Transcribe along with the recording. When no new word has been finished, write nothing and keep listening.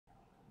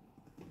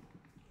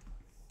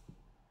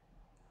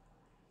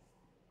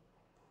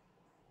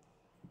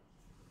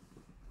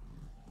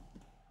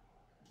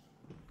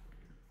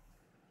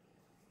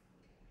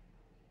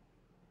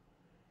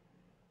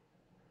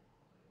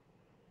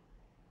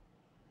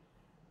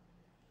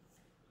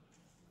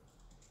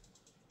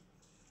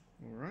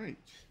Right.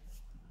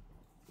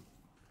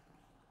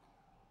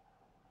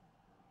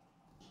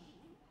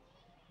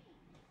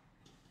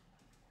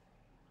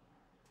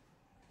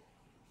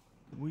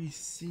 We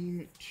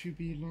seem to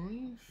be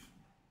live.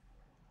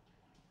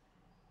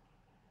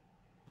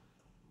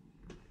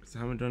 So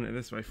I haven't done it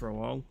this way for a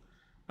while.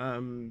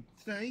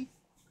 Today,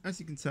 as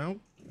you can tell,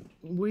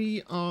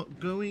 we are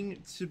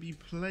going to be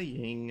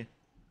playing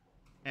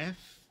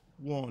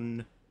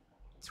F1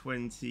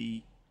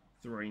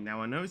 23.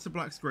 Now I know it's a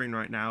black screen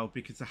right now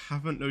because I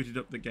haven't loaded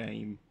up the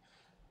game.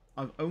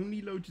 I've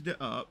only loaded it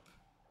up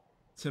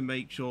to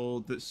make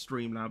sure that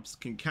Streamlabs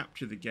can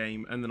capture the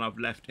game, and then I've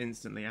left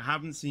instantly. I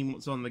haven't seen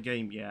what's on the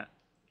game yet,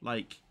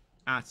 like,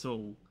 at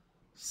all.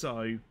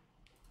 So,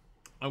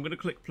 I'm going to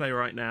click play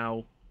right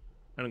now,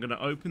 and I'm going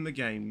to open the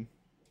game,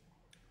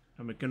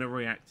 and we're going to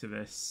react to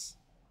this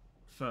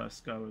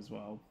first go as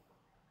well.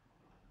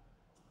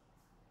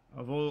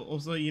 I've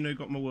also, you know,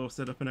 got my wheel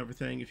set up and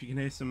everything. If you can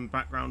hear some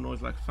background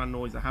noise, like fan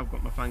noise, I have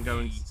got my fan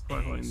going. It's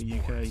quite hot in the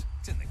UK.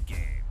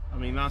 I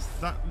mean,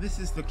 this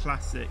is the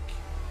classic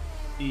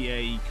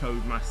EA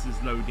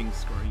Codemasters loading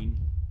screen.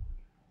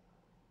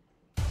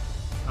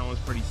 That one's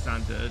pretty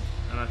standard,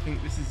 and I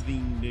think this is the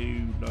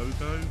new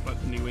logo, like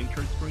the new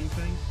intro screen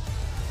thing.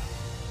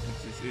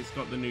 It's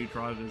got the new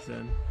drivers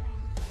in.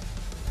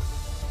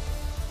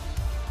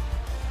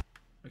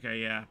 Okay,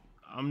 yeah.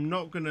 I'm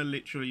not going to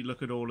literally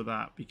look at all of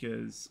that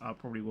because I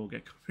probably will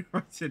get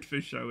copyrighted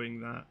for showing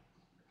that.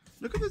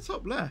 Look at the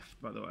top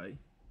left, by the way.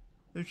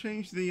 They've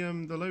changed the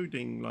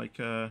loading, like,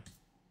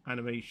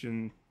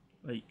 animation,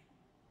 like,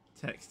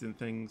 text and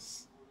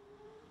things.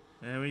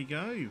 There we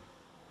go.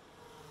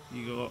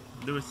 You got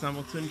Lewis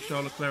Hamilton,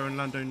 Charles Leclerc and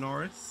Lando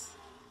Norris.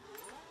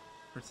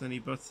 Press any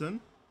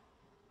button.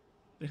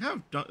 They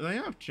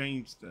have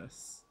changed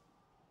this.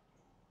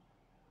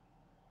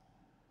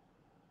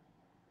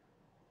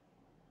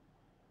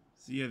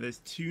 So yeah, there's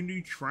 2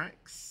 new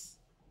tracks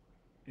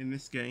in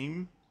this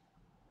game.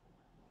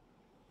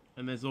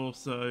 And there's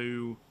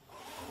also,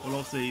 well,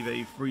 obviously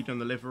they've redone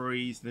the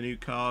liveries, the new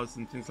cars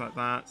and things like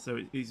that. So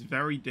it is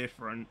very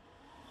different.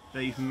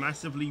 They've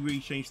massively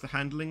rechanged the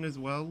handling as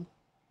well.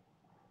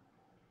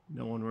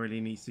 No one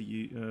really needs to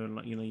use,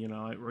 like,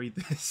 read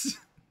this.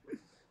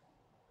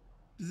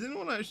 Does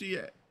anyone actually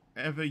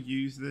ever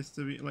use this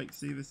to be, like,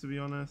 see this, to be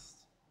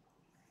honest?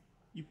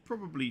 You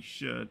probably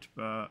should,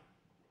 but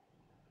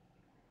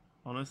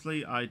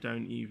honestly, I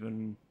don't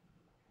really.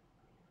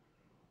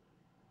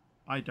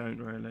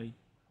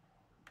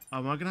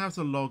 Am I gonna have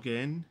to log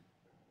in?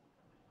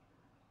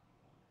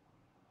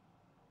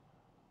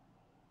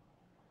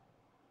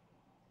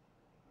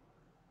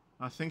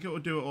 I think it will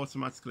do it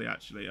automatically,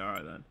 actually.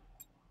 Alright then.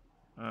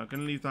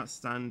 Gonna leave that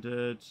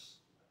standard.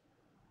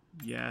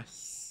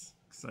 Yes,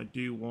 because I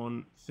do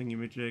want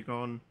thingamajig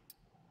on.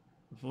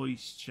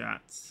 Voice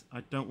chat.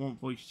 I don't want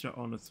voice chat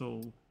on at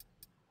all.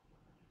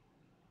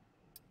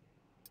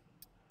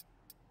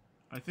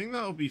 I think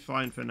that'll be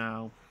fine for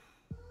now.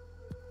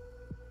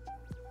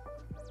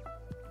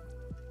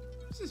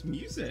 This is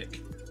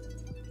music.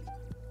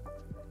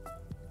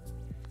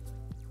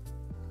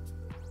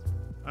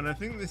 And I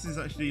think this is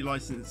actually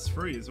license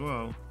free as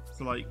well.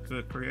 So, like,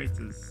 the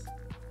creators.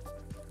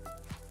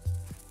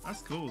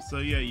 That's cool. So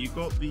yeah, you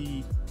got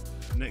the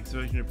next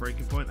version of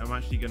Breaking Point. I'm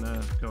actually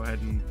gonna go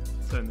ahead and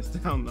turn this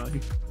down though.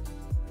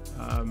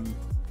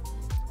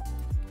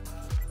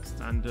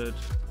 Standard.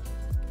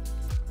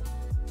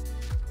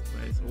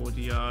 Where's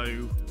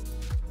audio?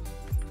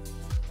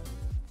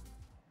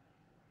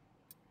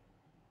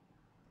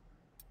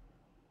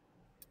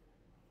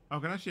 I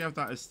can actually have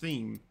that as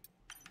theme.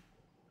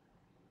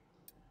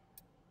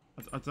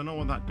 I don't know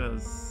what that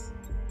does.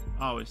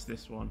 Oh, it's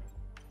this one.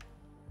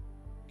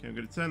 Okay, I'm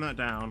going to turn that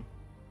down.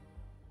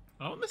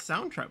 I want the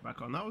soundtrack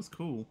back on. That was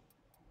cool.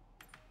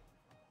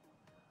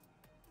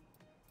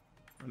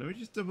 Right, let me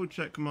just double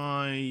check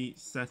my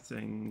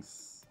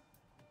settings.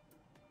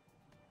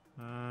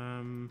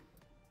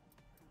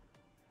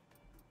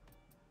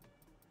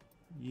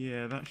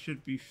 Yeah, that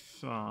should be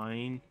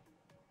fine.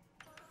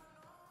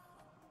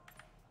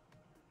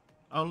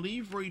 I'll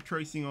leave ray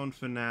tracing on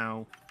for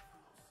now.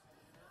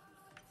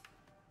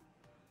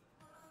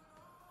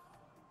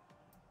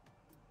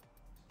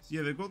 So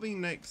yeah, they've got the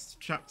next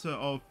chapter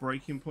of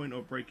Breaking Point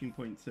or Breaking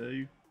Point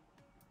 2.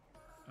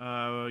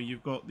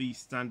 You've got the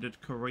standard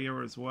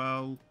career as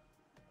well.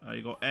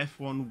 You've got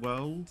F1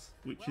 World,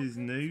 which is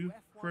new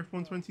for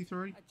F1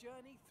 23. A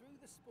journey through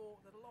the sport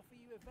that'll offer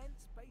you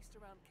events based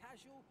around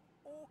casual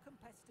or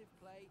competitive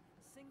play,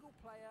 single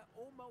player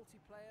or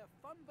multiplayer,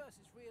 fun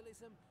versus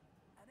realism,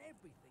 and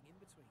everything in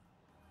between.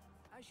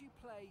 As you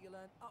play, you'll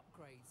earn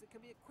upgrades that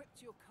can be equipped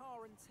to your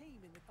car and team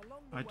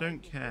along the way. I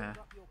don't care.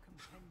 Up your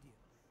compendium.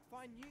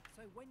 Find new,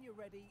 so when you're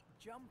ready,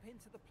 jump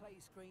into the play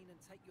screen and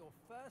take your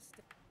first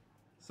step.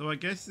 So I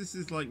guess this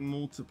is like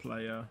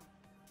multiplayer.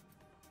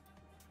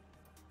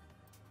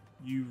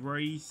 You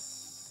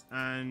race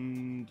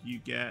and you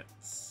get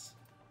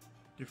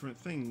different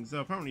things.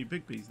 Oh, apparently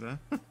Bigby's there.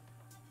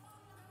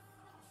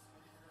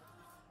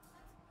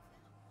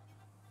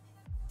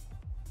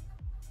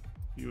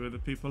 few other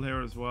people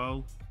here as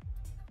well.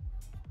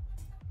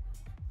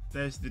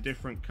 There's the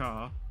different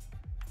car.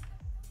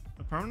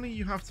 Apparently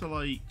you have to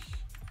like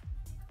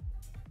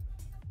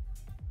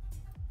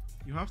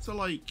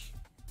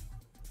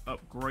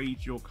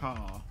upgrade your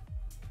car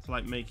to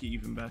like make it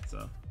even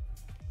better.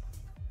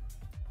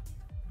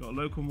 Got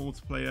local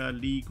multiplayer,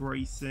 league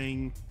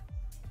racing,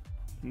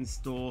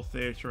 in-store,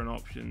 theatre and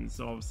options.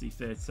 So obviously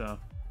theatre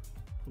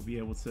will be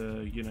able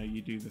to, you know,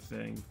 you do the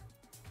thing.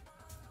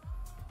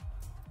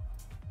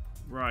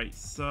 Right,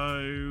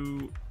 so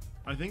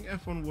I think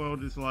F1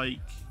 World is like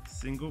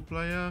single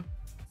player.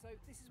 So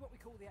this is what we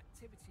call the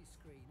activity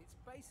screen. It's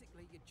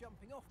basically your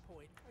jumping off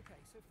point. Okay,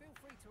 so feel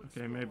free to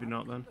explore. Okay, maybe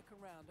not then. Look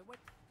around and when...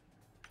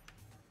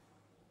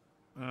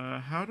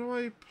 How do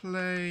I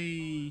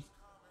play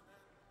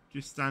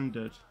just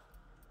standard?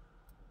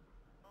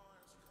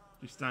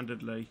 Just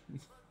standardly.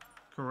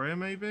 Career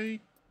maybe?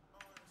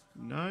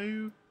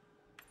 No?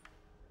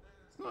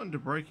 It's not under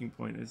breaking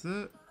point, is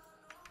it?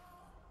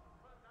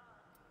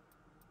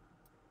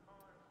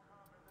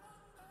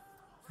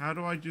 How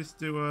do I just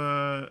do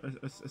a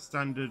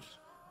standard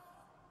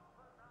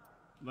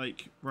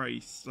like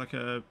race, like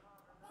a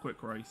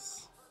quick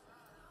race?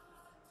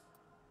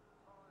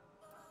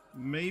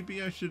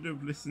 Maybe I should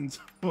have listened to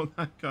what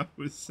that guy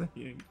was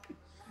saying,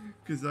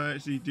 because I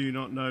actually do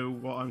not know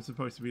what I'm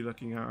supposed to be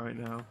looking at right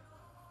now.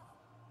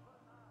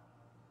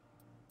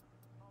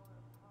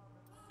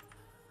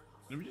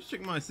 Let me just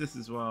check my assist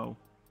as well.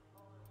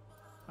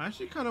 I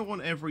actually kind of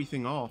want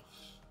everything off,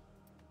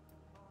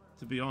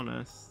 to be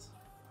honest.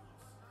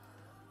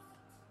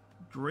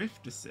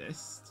 Drift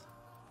assist?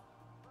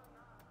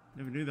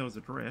 Never knew there was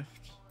a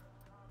drift.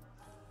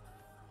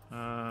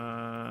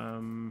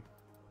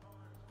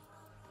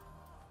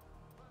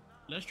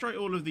 Let's try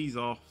all of these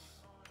off.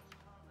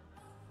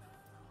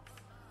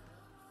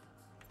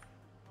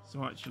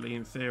 So actually,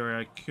 in theory,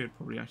 I could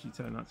probably actually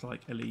turn that to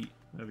like elite.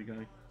 There we go.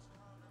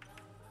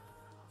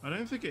 I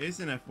don't think it is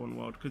in F1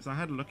 World because I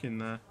had a look in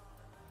there.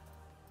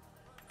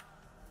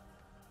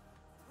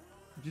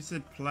 It just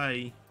said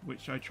play,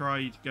 which I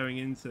tried going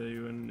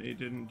into and it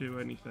didn't do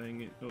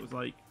anything. It was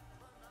like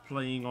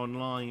playing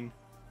online.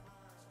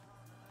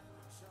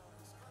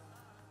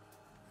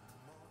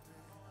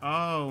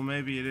 Oh,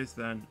 maybe it is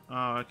then.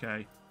 Oh,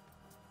 okay.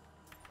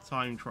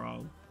 Time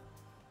trial.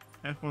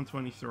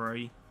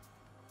 F123.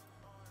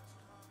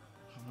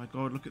 Oh my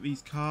god, look at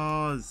these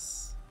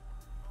cars.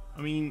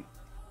 I mean,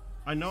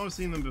 I know I've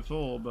seen them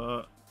before,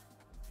 but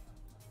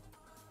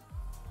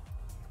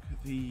look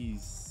at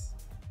these.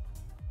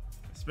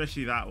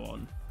 Especially that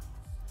one.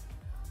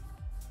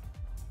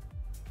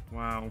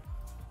 Wow.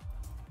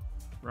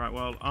 Right,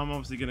 well, I'm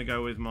obviously going to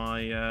go with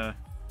my...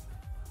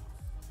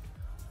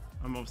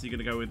 I'm obviously going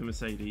to go with the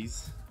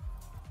Mercedes.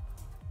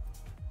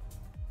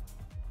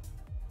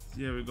 So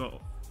yeah, we've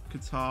got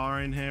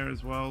Qatar in here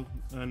as well,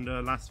 and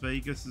Las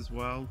Vegas as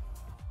well.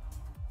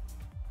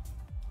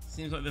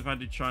 Seems like they've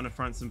added China,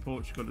 France and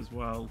Portugal as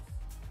well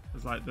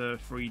as like the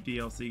free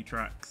DLC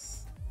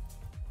tracks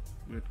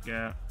we would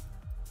get.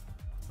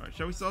 Right,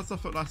 shall we start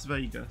off at Las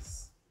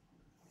Vegas?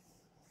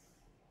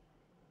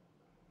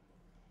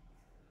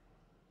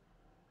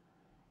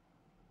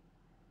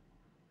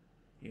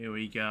 Here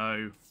we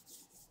go.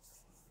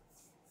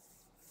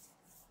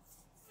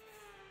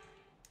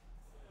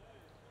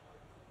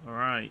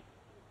 Alright.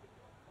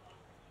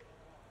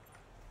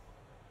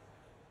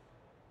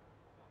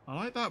 I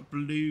like that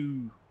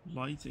blue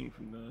lighting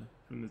from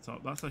the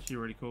top. That's actually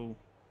really cool.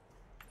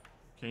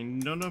 Okay,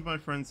 none of my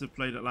friends have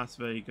played at Las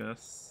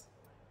Vegas.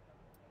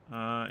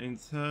 In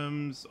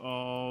terms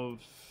of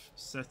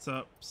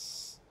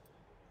setups,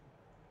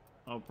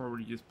 I'll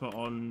probably just put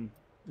on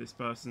this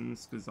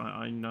person's because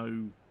I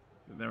know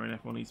that they're an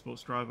F1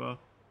 esports driver.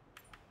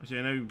 Actually,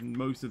 I know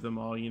most of them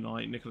are, you know,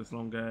 like Nicholas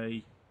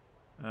Longuet,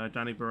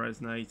 Danny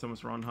Beresnay,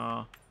 Thomas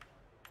Ronha.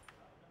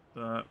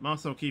 But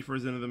Marcel Kiefer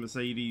is another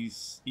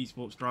Mercedes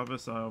esports driver,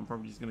 so I'm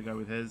probably just going to go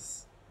with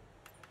his.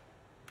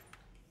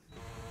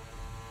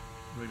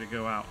 We're going to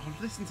go out. Oh,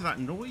 listen to that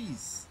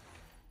noise!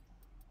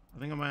 I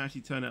think I might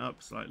actually turn it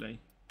up slightly.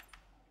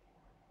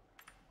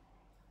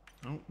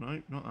 Oh,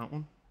 no, not that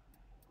one.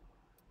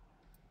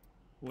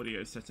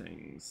 Audio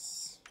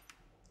settings.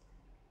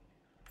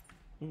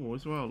 Oh,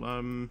 as well,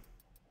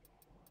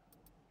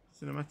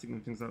 cinematic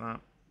and things like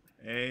that.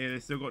 Hey, they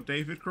still got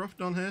David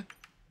Croft on here.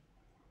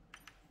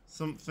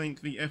 Something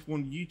the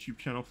F1 YouTube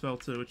channel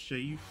failed to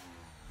achieve.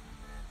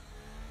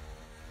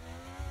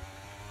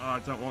 Oh, I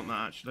don't want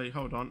that actually.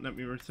 Hold on, let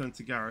me return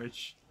to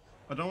garage.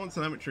 I don't want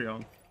telemetry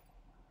on.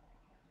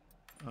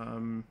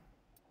 Time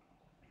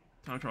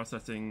trial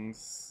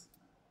settings.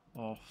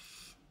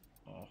 Off.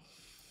 Off.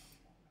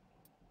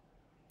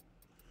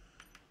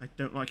 I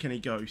don't like any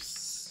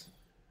ghosts.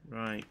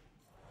 Right.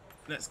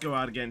 Let's go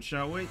out again,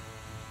 shall we?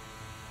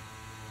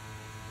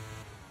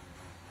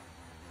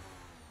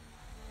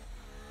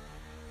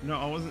 No,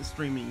 I wasn't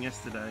streaming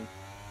yesterday.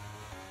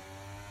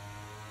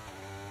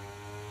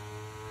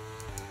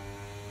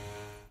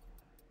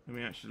 Let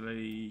me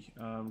actually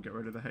get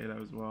rid of the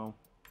halo as well,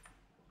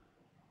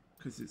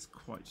 because it's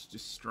quite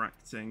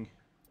distracting.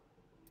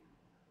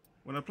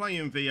 When I play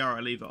in VR, I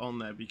leave it on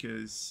there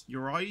because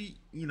your eye,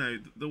 you know,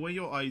 the way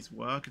your eyes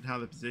work and how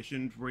they're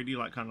positioned really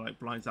like kind of like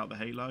blinds out the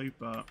halo,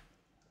 but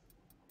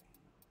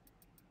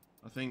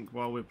I think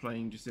while we're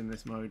playing just in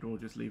this mode, we'll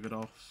just leave it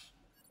off.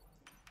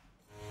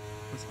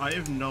 Because I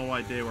have no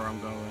idea where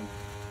I'm going.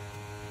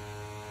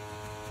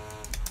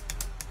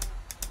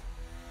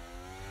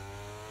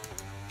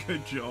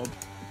 Good job.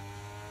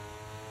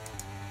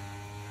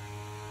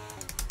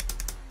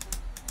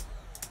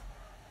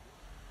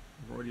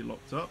 I've already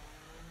locked up.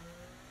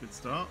 Good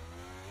start.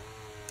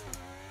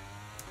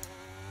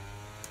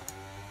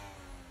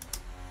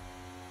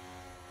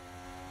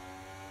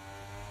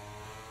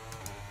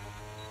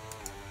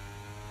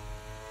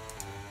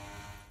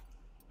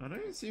 I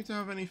don't seem to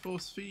have any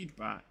force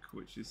feedback,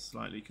 which is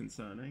slightly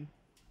concerning.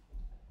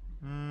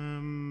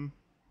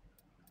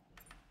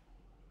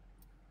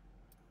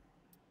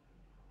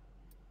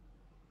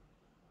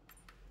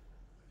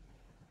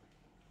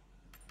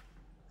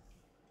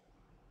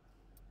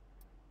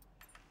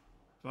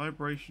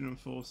 Vibration and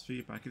force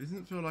feedback. It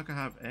doesn't feel like I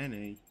have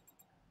any.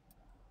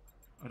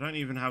 I don't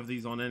even have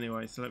these on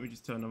anyway, so let me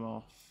just turn them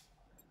off.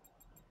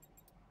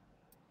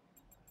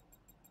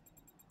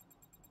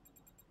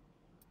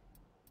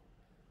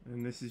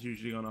 And this is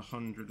usually on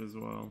 100 as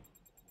well.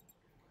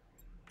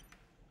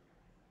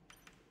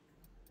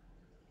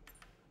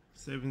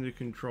 Saving the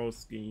control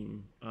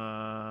scheme.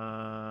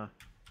 F1.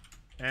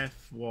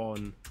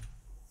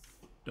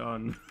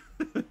 Done.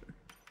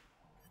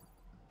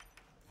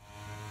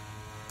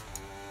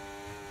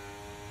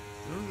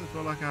 Doesn't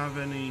feel like I have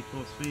any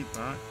force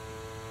feedback.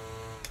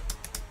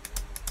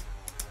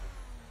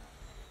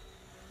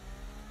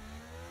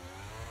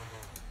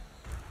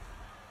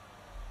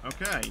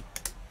 Okay,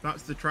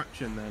 that's the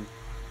traction then.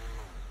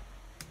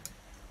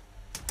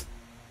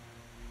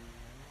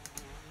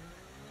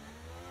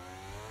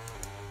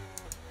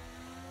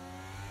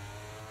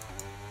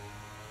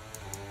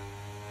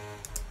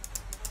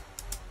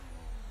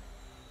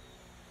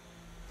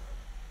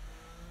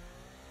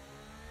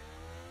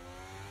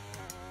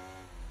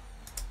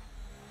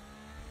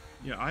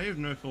 Yeah, I have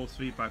no force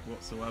feedback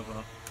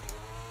whatsoever.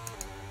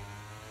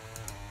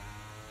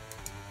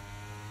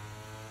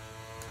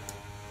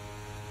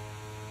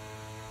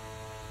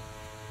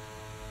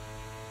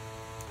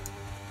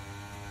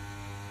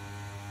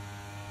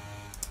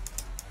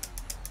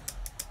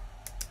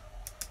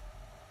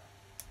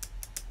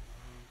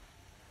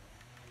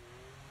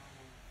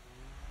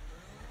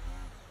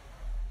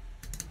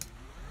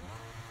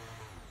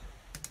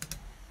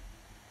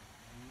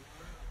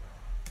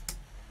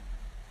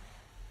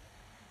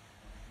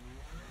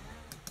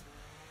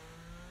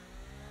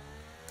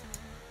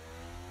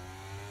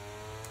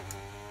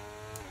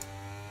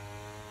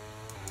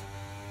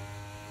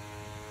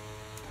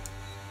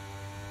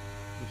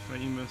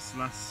 Famous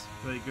Las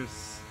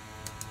Vegas,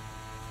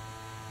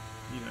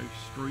 you know,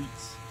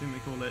 streets. I think they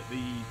call it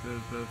the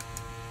what do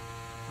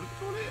they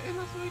call it in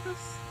Las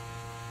Vegas?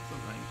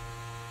 Something.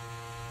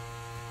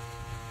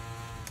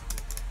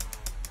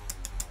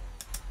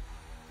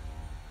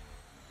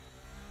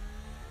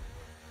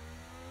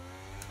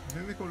 I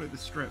think they call it the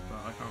Strip, but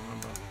I can't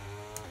remember.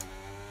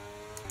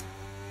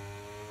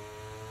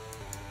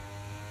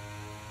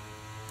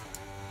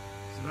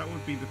 So that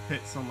would be the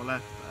pits on the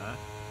left there.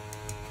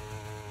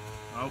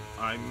 Oh,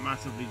 I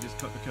massively just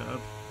cut the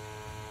curb.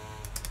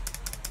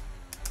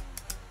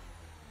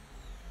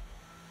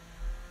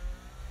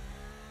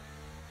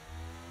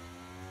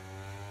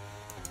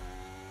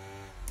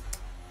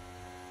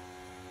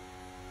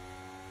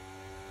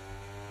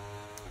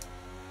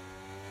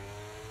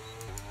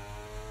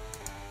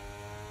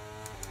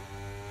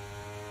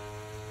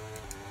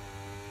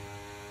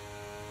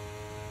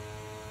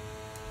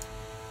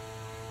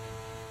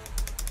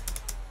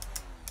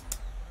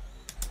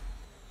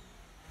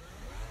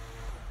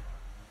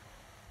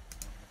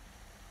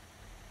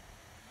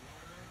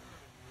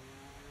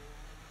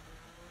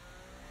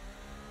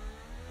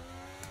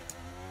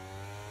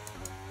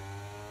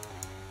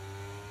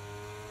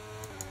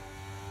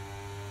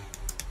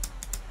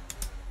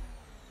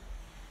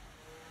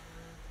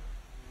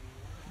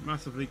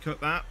 Massively cut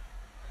that.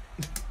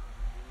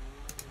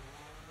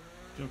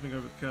 Jumping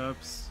over the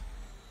curbs.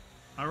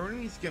 I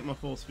really need to get my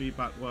force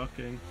feedback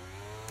working.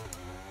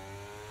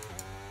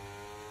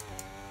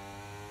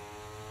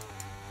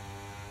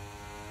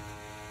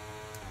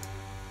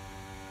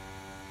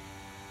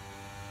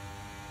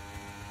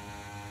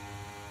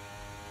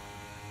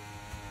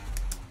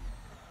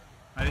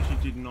 I actually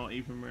did not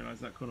even realise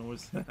that corner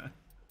was there.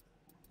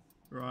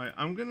 Right,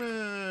 I'm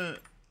gonna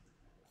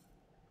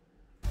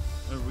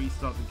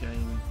restart the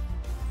game.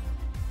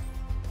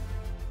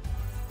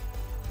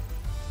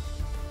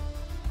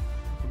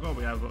 Forgot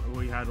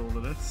we had all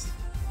of this.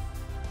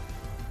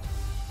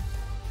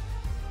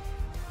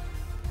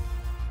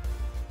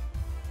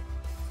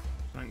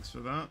 Thanks for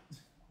that.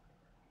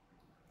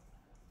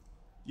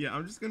 Yeah,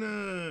 I'm just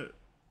gonna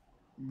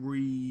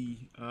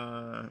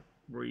relaunch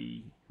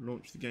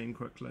the game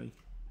quickly.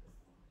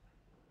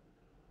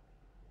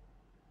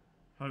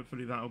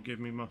 Hopefully that'll give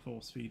me my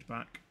force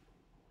feedback.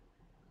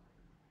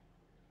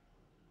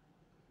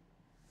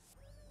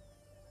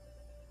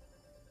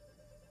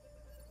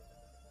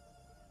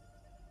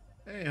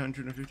 Hey,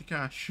 150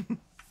 cash.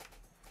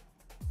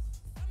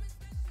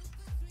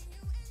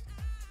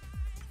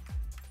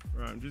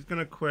 Right, I'm just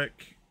gonna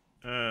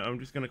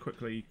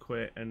quickly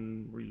quit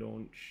and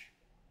relaunch.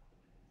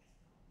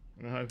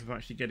 And I hope of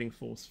actually getting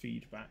force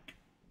feedback.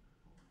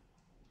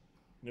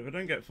 And if I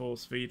don't get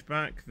force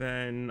feedback,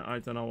 then I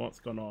don't know what's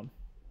gone on.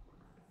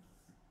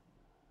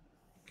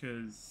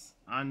 Because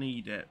I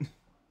need it.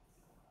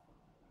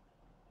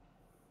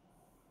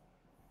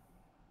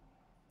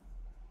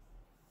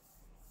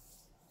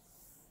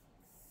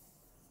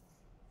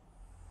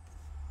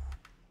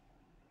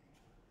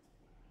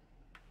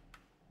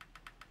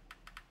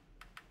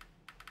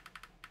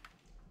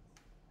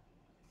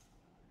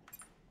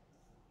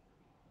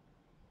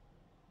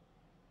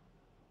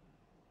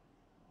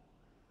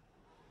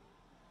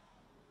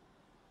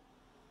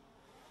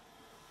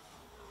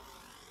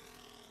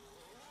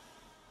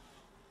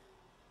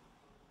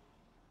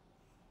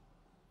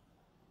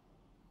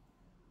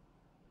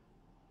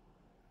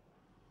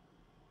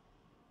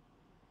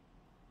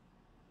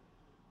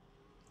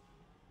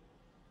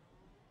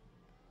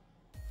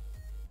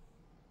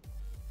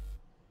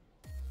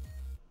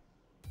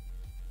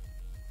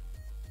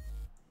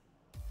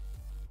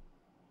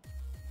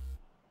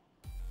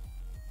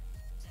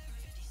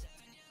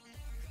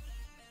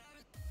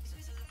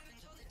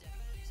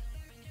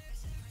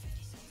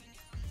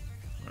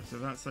 Right, so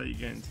that's how you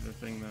get into the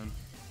thing then.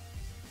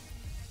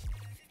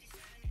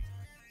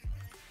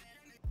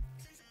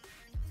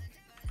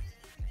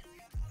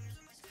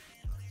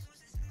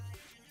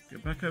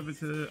 Get back over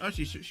to...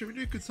 Actually, should we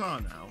do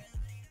Qatar now?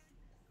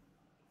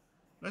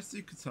 Let's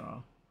do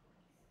Qatar.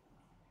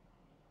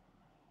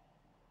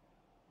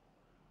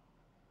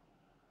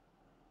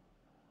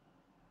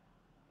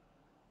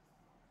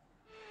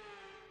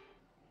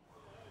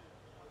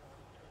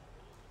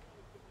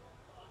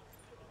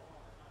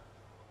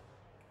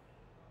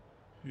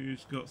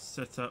 Who's got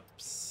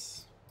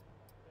setups?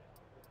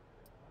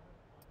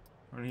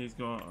 And he's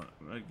got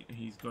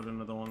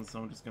another one, so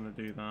I'm just gonna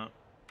do that.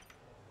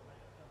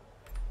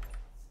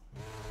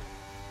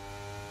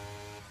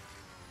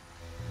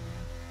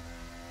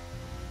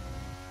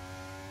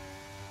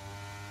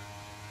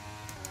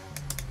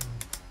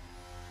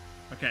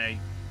 Okay,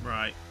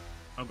 right.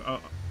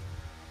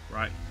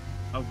 Right.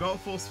 I've got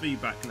force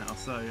feedback now,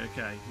 so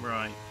okay,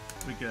 right.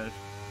 We're good.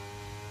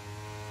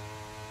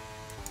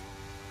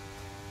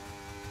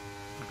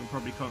 I can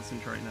probably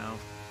concentrate now.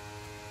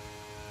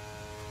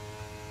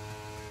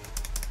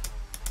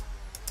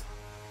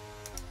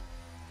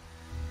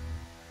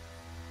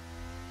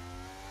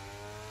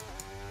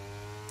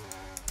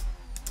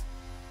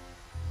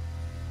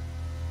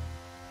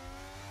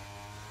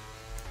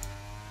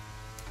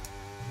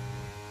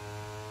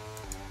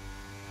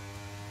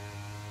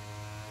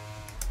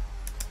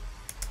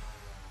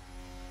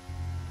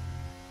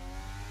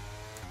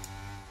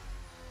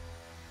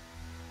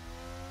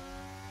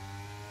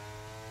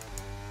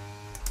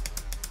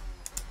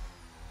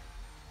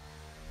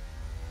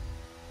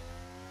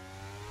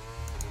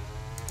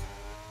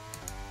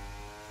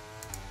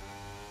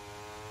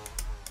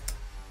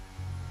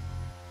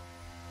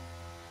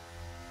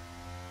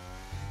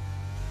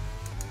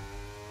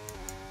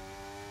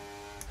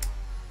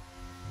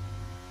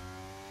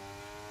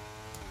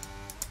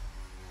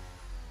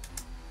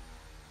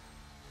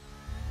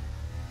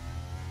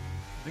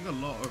 I think a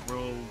lot of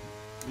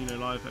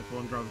live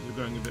F1 drivers are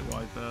going a bit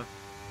wide there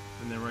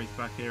in their race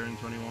back here in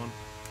 21.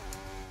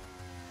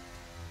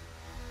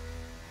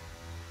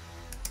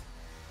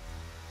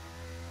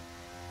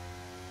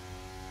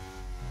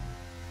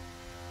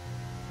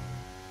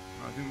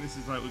 I think this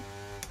is like with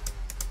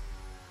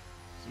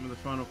some of the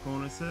final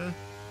corners here.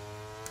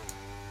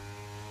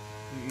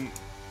 I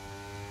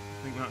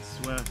think that's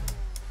where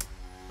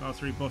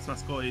R3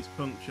 Bottas got his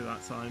puncture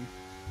that time.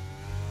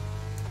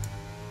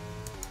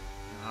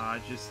 I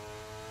just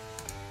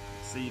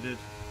exceeded.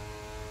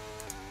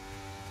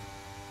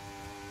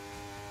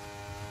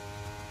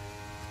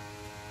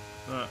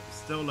 But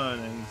still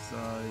learning,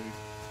 so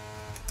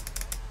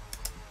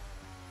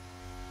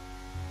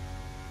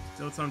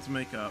still time to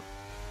make up.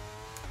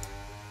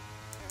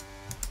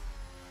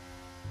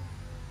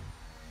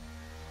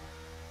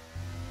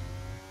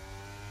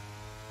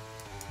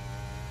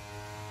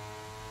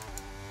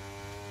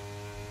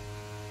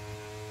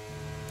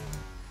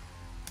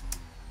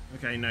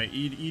 Okay, no,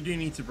 you do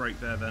need to brake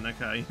there then,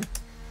 okay.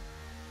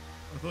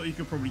 I thought you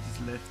could probably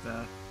just lift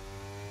there.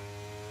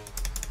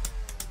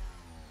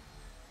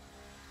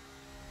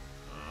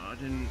 I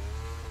didn't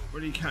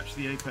really catch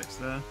the apex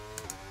there.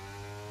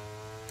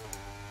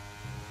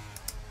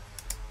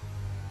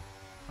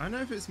 I don't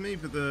know if it's me,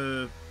 but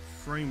the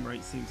frame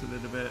rate seems a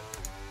little bit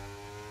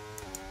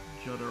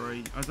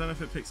juddery. I don't know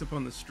if it picks up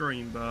on the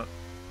stream, but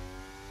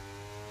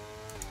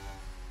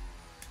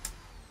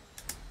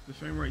the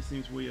frame rate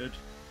seems weird.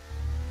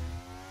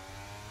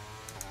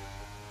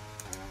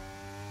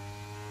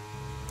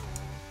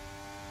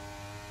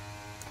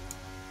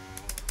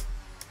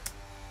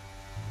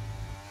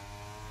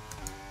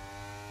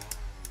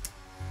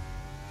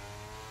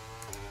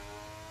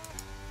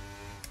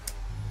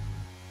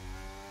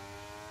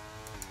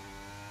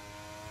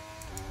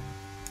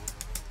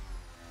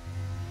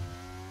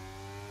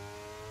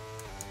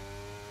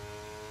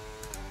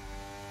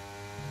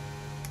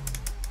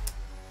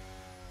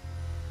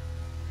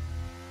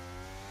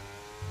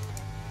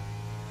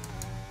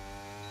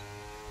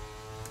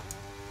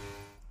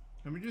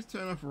 Let me just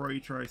turn off ray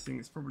tracing.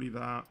 It's probably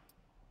that.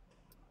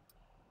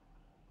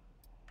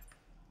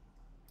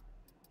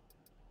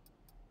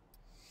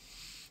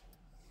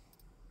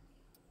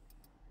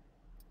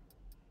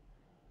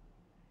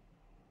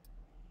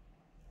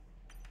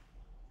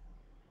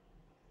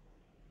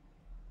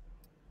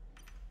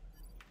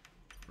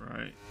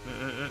 Right.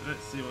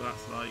 Let's see what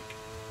that's like.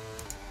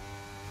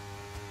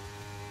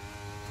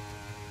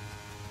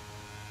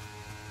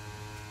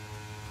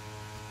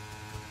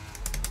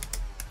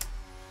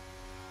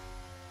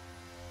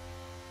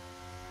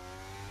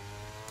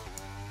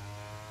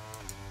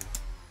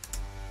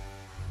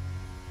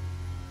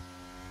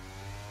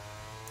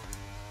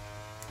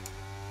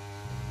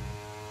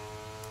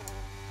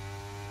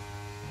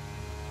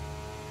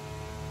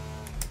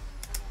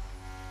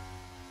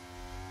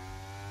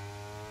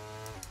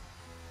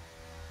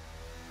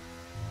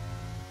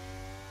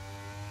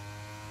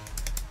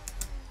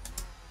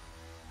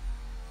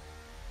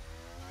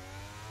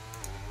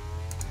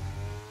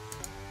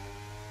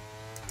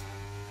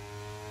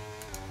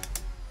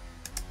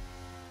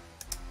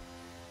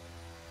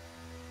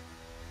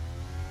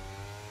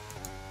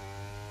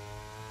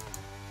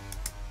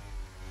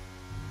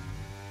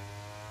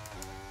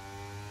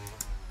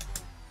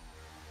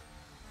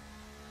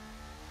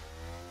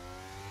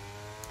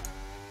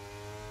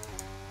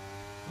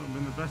 Not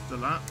been the best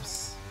of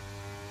laps.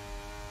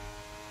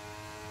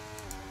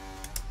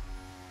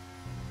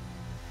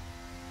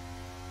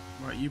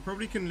 Right, you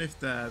probably can lift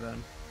there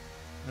then.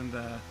 And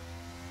there.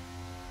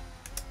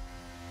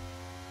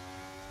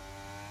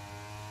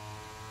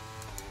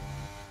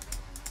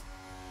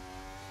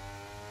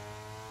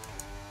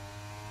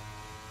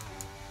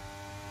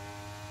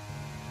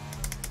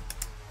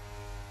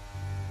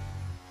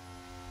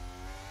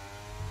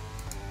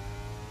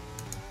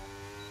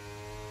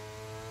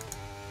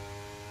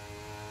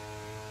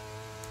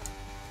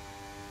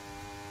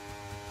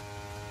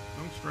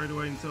 Straight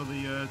away until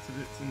the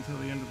until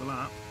the end of the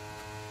lap.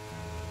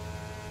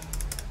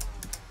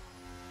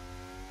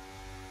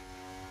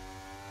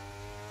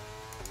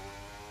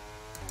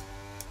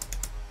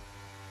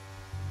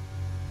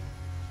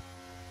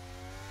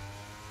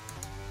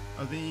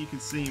 I think you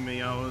could see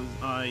me.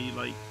 I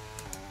like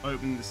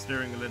opened the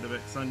steering a little bit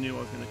because I knew I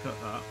was going to cut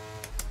that.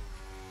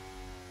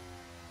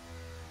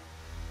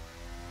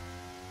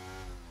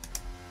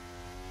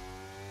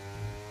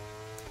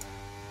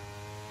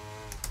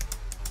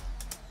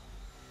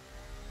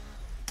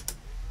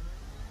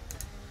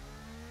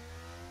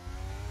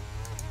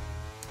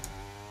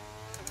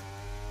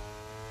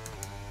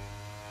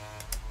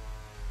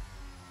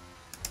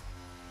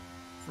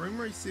 Frame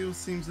rate seal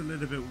seems a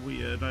little bit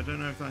weird. I don't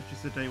know if that's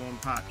just a day one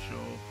patch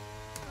or...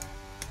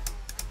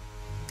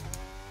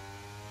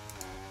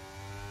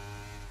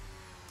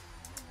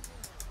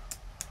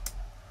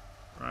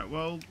 Right,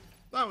 well,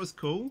 that was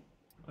cool,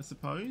 I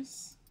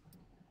suppose.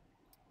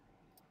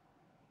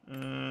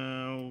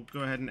 I'll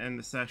go ahead and end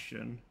the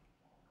session.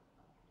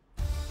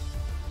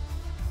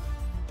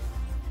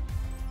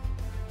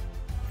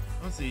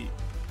 Honestly,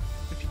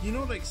 if you're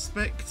not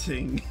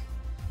expecting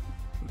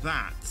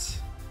that,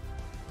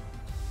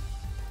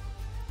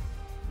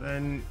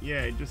 then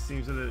yeah, it just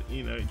seems that,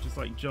 you know, it just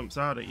like jumps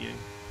out at you.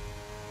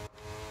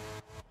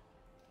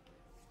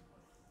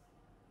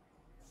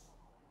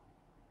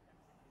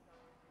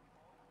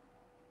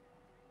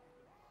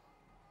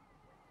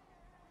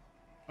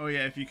 Oh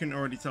yeah, if you can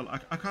already tell,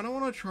 I kind of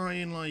want to try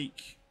and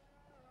like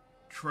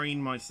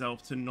train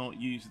myself to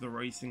not use the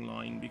racing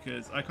line,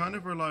 because I kind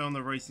of rely on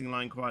the racing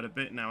line quite a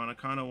bit now, and I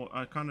kind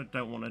of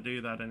don't want to do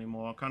that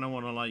anymore. I kind of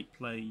want to like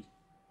play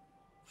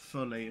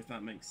fully, if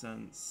that makes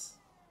sense.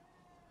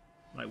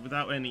 Like,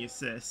 without any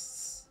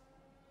assists.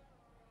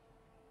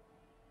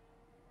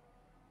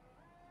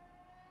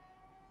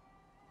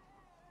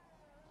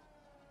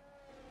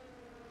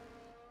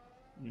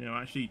 You know,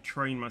 actually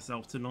train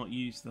myself to not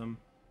use them.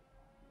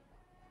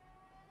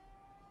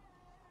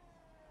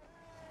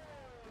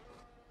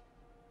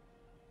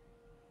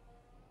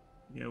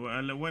 Yeah,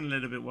 well, I went a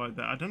little bit wide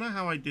there. I don't know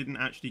how I didn't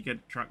actually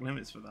get track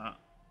limits for that.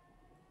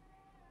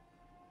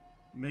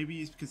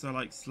 Maybe it's because I,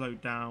 like, slowed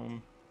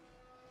down.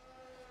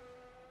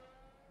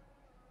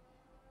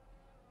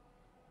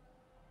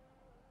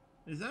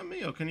 Is that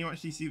me, or can you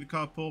actually see the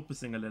car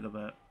porpoising a little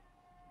bit?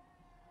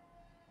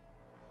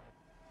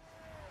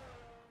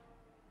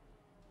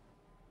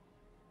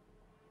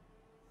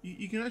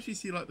 You can actually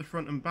see, like, the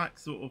front and back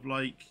sort of,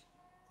 like,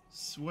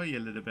 sway a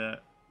little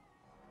bit.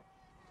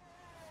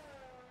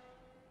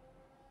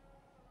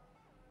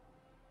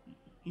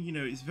 You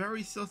know, it's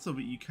very subtle,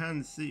 but you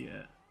can see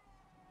it.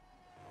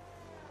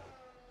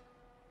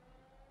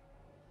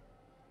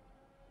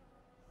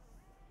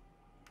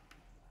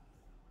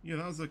 Yeah,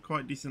 that was a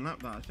quite decent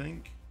lap, that, I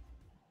think.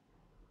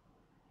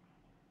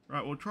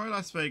 Right, we'll try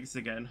Las Vegas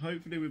again.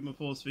 Hopefully with my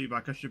force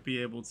feedback I should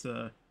be able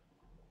to,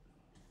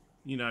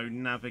 you know,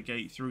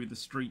 navigate through the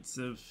streets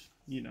of,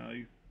 you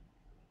know,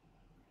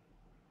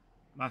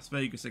 Las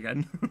Vegas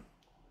again.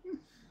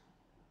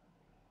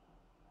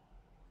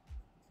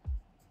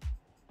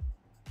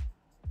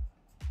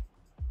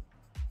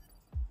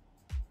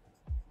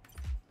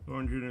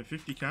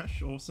 450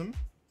 cash, awesome.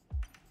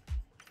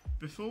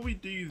 Before we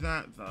do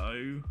that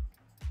though,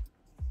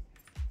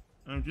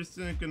 I'm just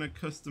going to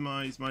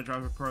customize my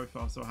driver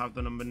profile so I have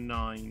the number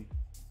 9.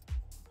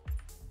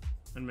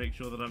 And make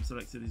sure that I'm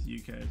selected as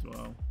UK as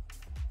well.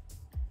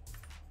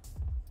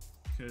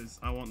 Because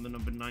I want the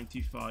number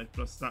 95,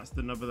 plus that's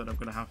the number that I'm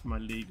going to have for my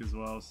league as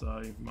well, so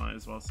I might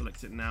as well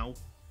select it now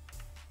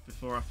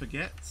before I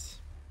forget.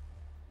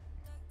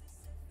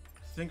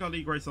 I think our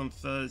league race on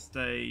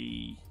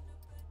Thursday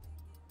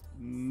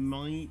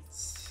might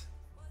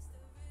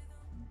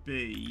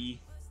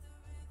be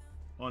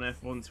on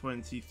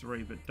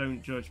F123, but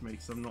don't judge me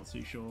because I'm not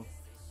too sure.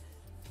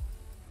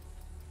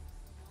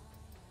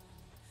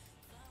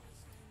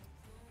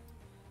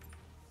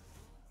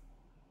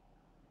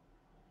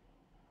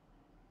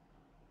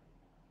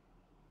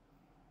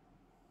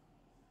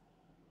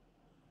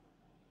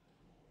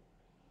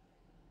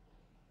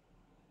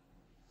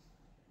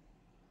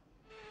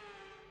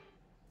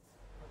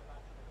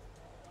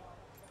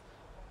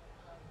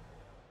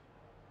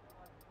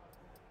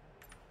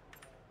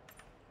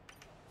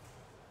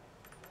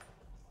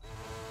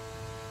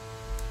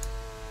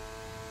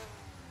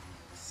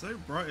 So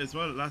bright as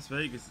well at Las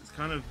Vegas, it's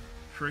kind of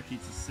tricky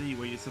to see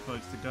where you're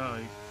supposed to go.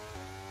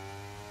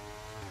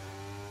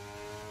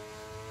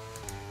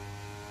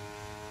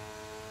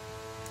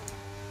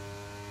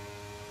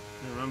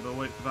 And remember,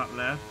 wait for that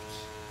left,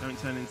 don't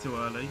turn in too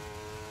early.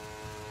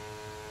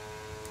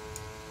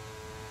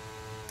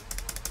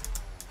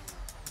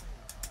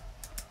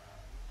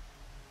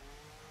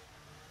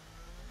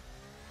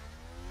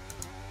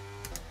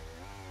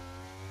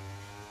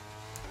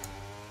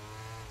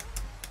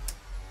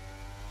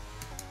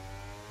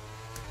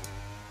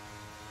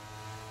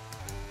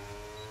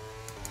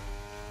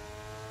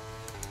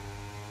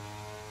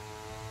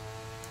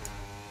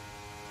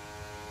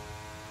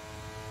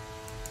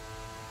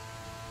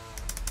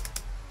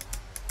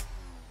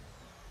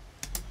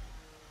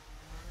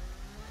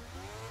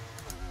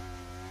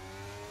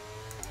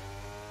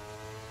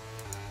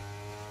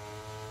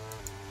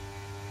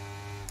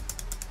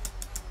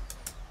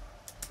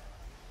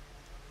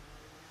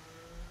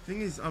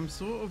 Thing is, I'm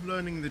sort of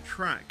learning the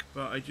track,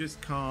 but I just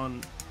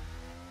can't,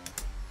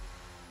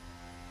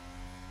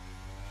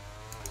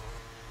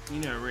 you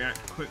know, react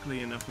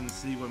quickly enough and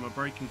see where my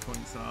braking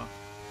points are.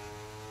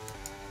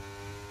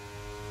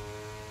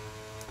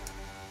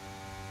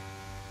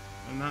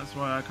 And that's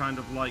why I kind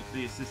of like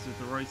the assist with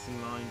the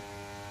racing line.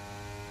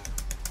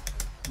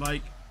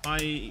 Like,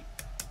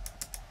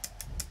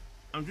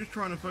 I'm just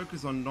trying to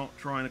focus on not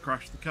trying to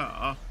crash the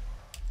car,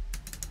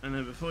 and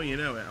then before you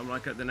know it, I'm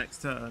like at the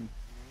next turn.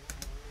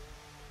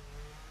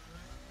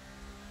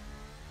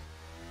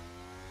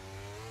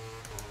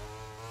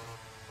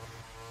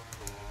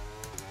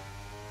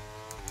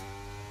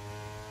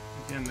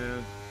 Again,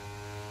 they're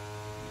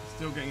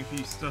still getting a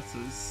few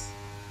stutters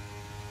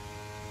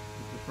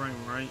with the frame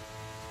rate.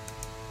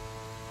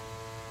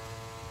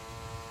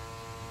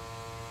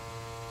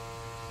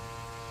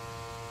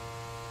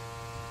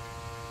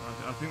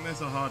 I think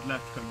there's a hard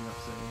left coming up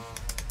soon.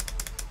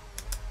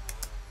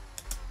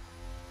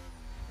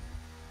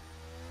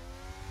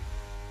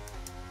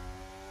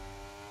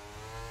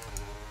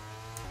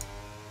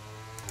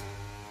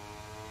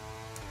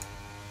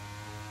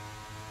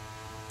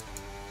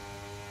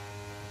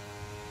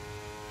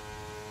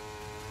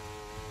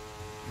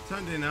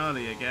 Turned in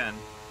early again.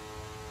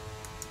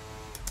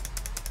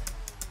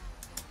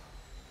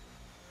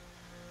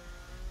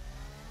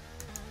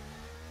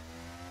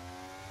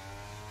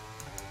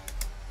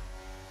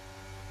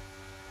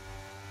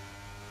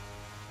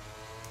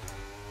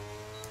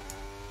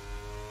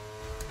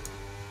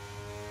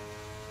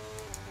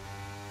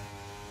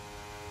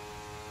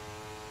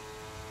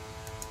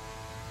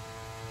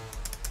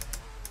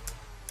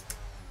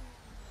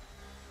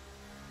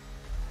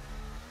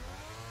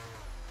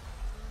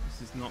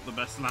 This is not the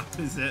best lap,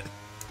 is it?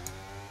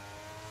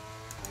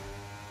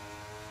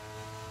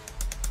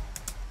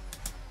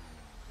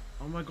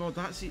 Oh my god,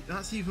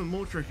 that's even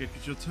more tricky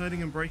because you're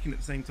turning and braking at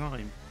the same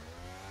time.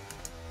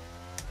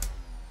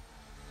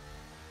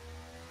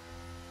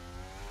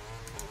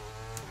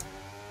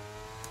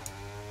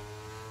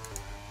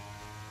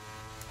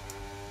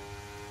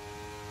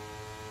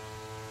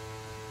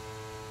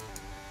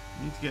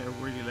 You need to get a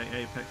really late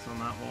apex on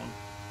that one.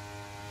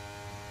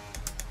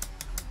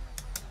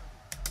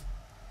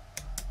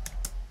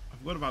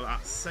 I forgot about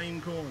that same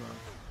corner.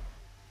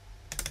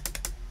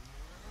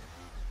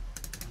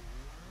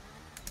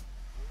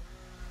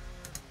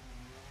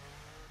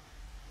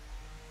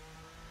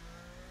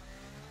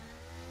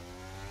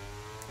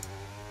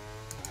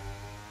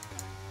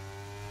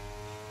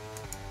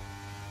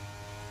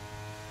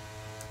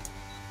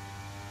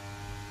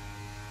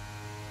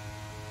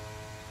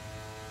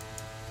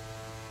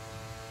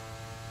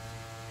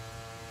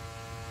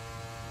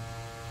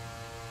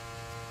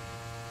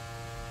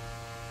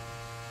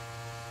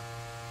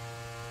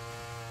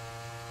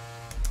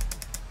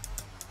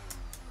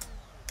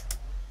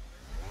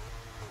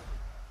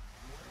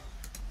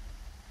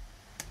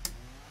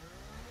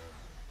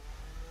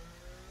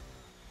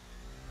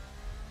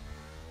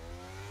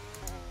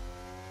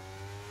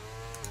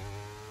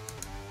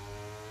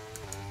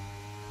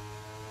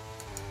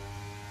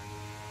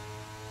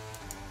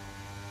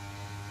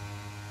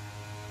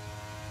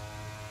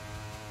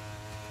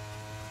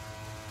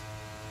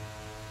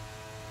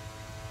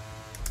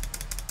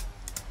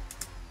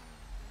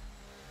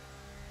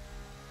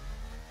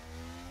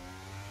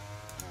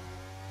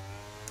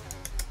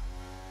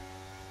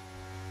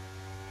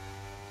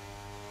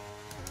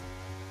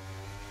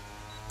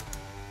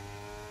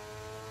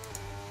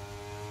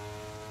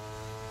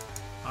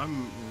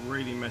 I'm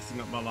really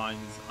messing up my lines.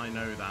 I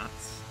know that.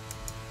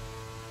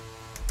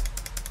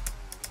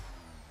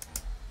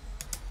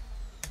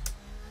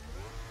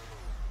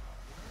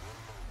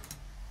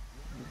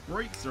 The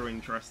brakes are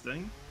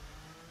interesting.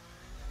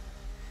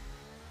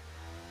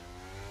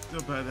 Still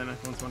better than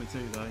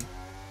F122 though.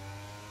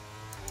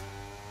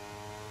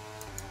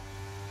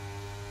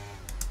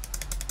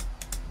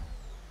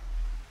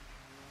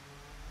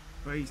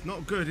 But he's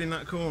not good in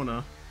that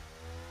corner.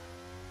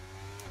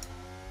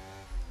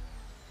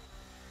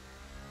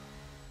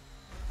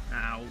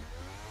 Ow.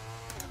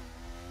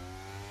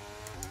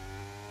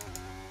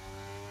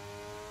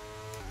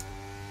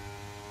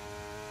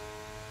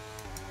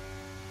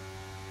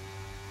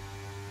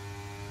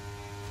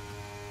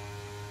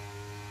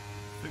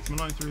 Fix my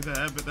line through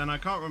there, but then I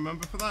can't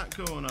remember for that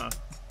corner.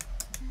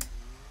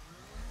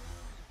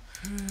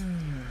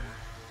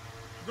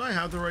 Do I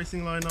have the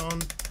racing line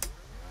on?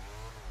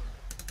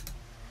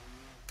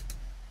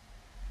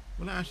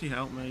 Will it actually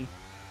help me?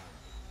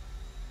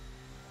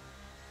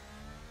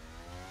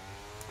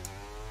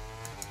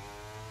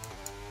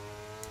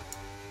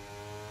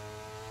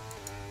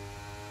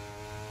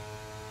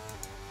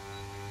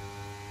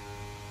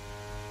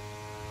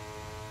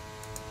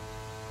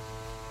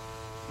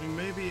 I mean,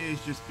 maybe it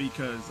is just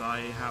because I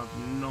have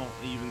not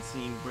even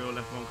seen real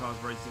F1 cars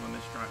racing on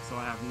this track, so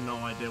I have no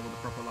idea what the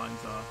proper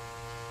lines are.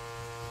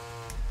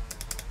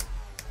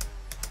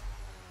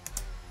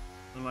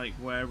 And like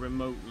where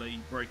remotely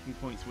braking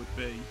points would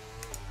be.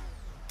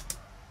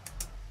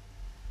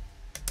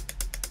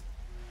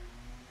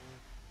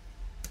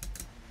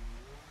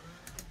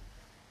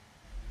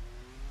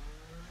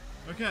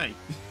 Okay.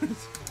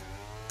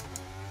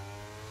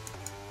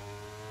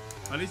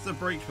 At least I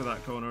braked for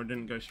that corner and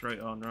didn't go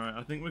straight on. Right,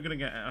 I think we're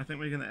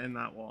gonna end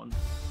that one.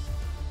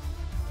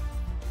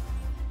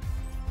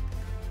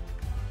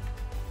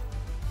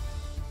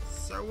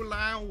 So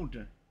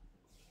loud.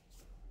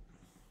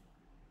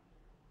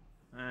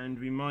 And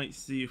we might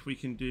see if we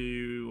can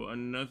do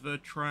another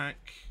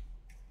track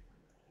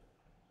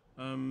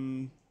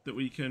that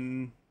we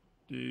can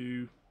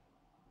do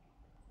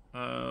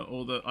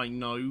or that I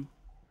know.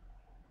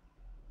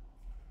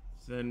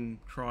 So then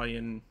try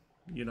and,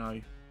 you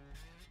know,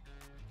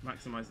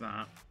 maximize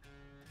that.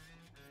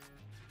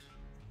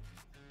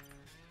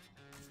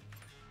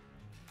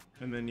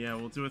 And then yeah,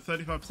 we'll do a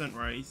 35%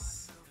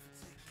 race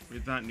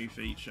with that new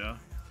feature.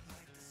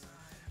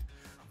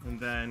 And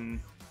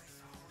then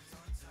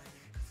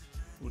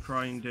we'll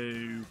try and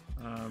do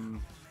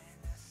and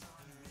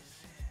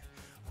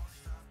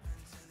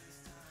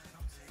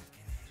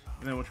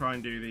then we'll try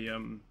and do the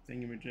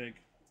thingamajig.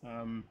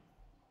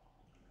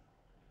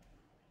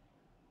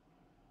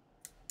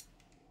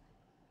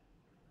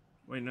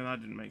 Wait, no, that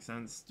didn't make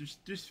sense.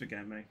 Just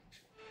forget me.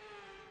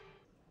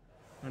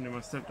 I know my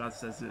stepdad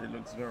says that it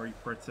looks very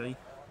pretty.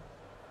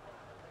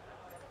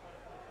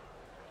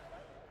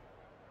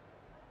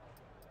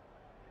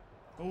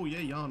 Oh yeah,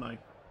 Yarno.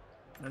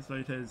 That's what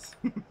it is.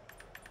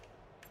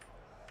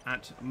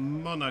 At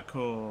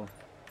Monaco.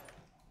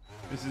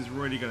 This is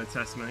really going to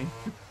test me.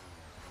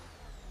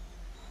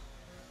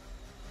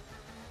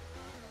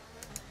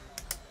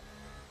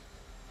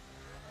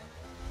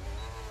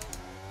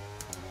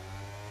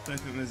 Don't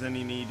think there's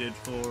any needed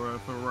for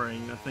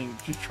rain. I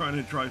think just trying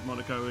to drive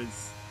Monaco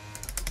is,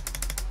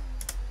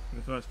 in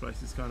the first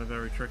place, is kind of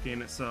very tricky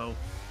in itself.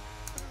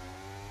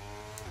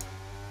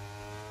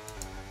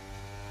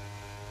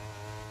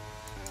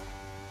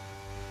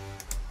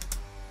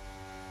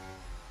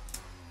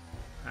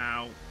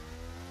 Ow.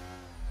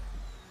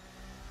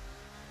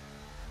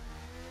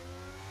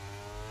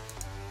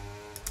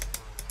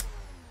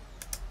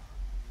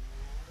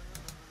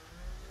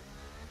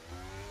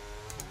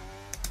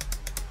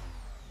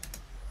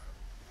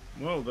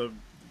 Well, the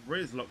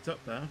rear's locked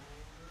up there.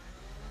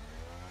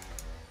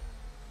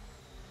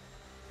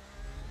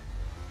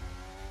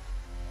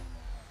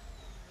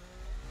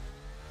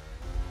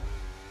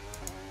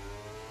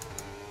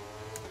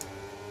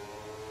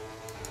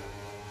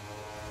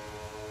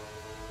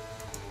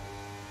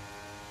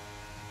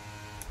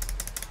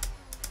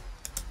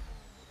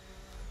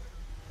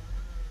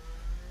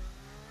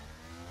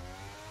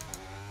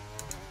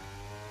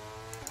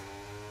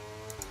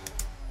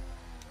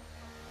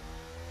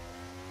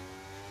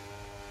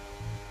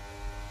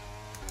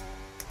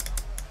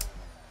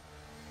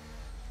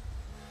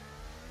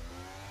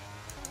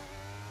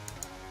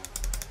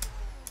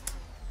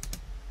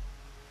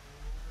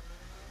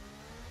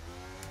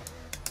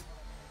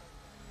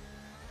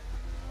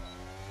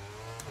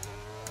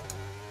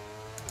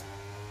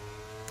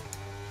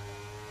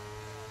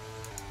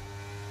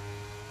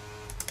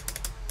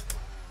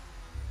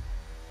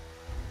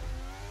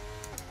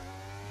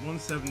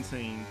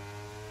 $117.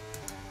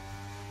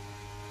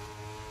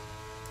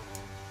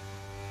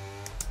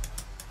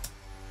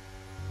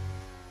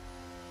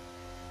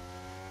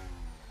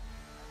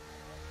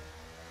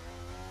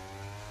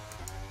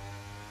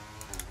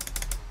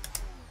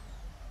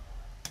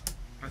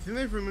 I think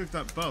they've removed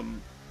that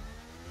bump.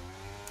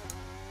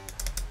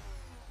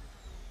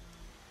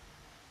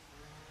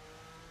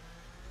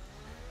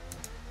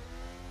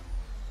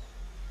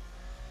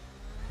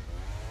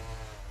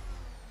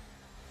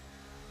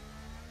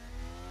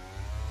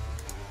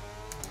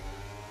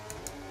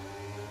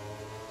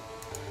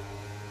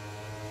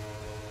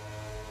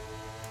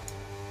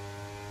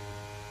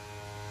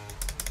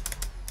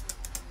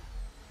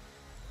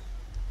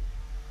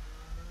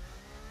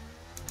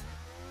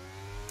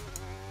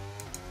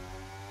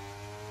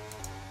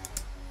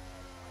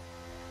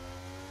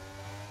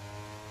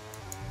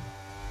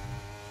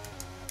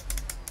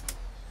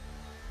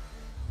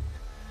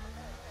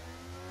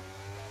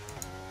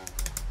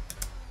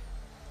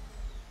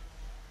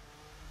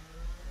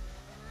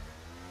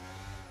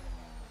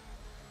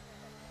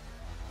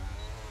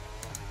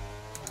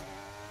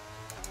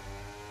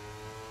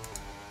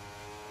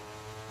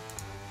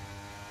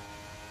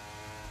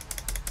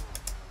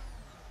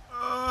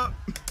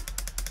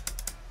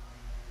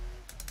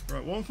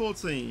 Right,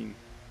 114.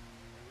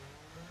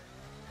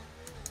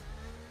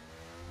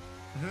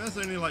 I think that's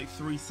only like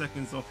 3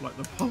 seconds off like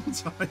the pole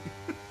time.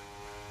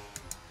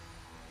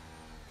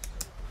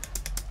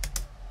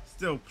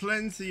 Still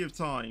plenty of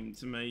time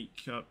to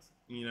make up,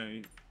 you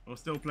know, or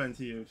still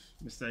plenty of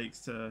mistakes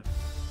to,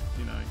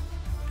 you know.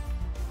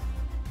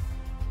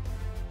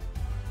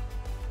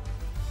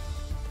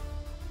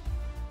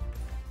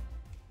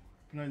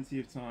 Plenty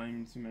of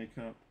time to make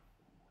up.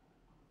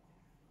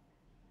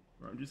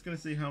 Right, I'm just going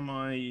to see how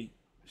my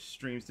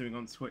stream's doing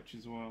on Twitch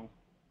as well.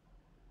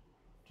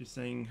 Just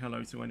saying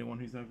hello to anyone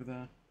who's over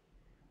there.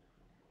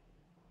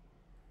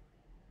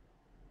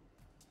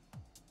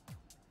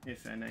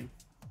 If any.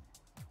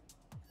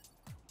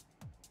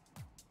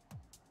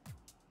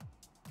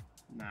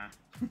 Nah.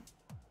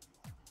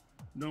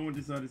 No one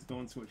decided to go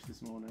on Twitch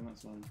this morning,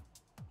 that's fine.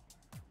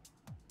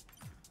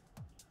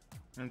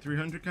 And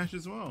 300 cash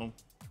as well.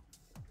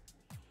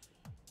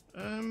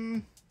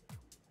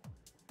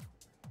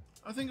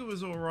 I think it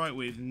was alright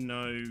with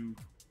no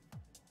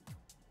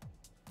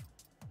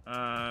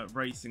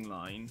racing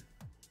line,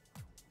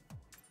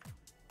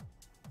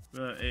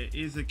 but it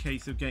is a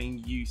case of getting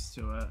used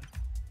to it.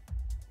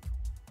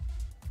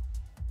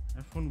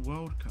 F1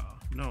 World Car?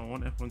 No, I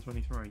want F1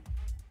 23.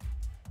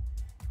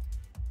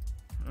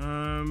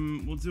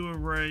 We'll do a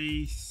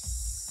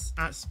race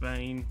at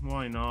Spain,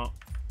 why not?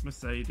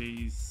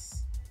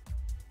 Mercedes.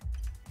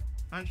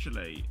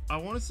 Actually, I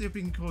want to see if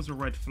we can cause a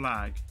red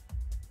flag.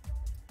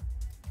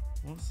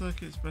 What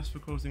circuit's best for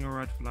causing a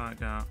red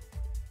flag at?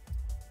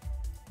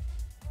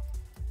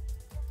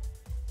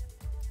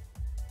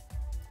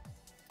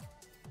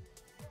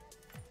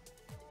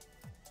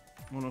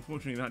 Well,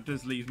 unfortunately, that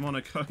does leave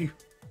Monaco.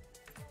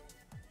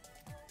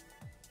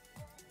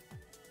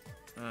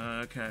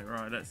 Okay,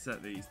 right, let's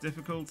set these.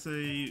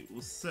 Difficulty,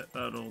 we'll set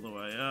that all the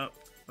way up.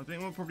 I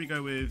think we'll probably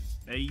go with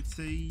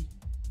 80,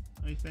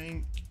 I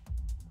think.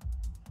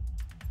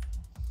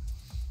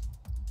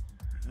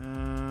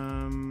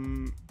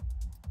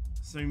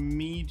 So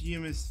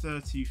medium is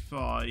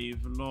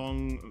 35,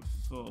 long,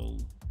 full.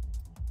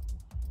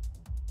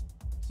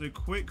 So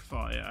quick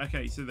fire,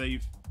 okay, so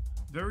they've,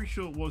 very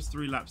short was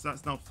 3 laps,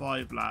 that's now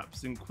 5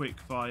 laps, and quick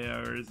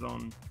fire is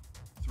on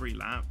 3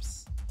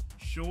 laps.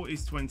 Short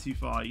is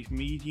 25,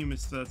 medium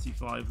is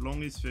 35,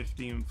 long is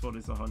 50, and full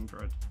is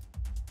 100.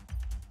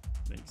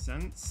 Makes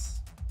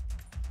sense.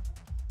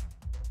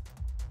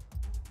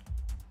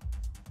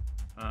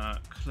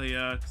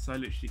 Clear, because I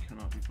literally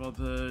cannot be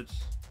bothered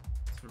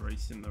to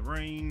race in the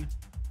rain.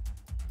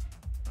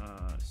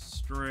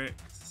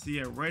 Strict. So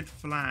yeah, red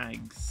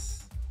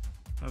flags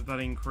have that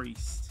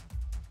increased.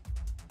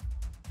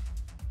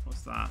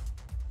 What's that?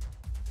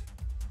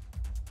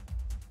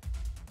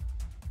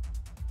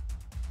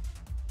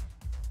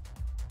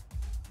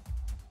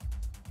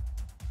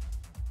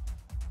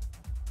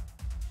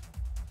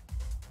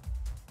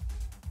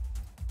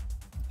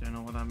 Don't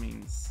know what that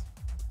means.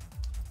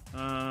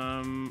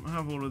 I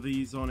have all of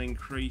these on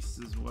increase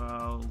as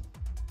well.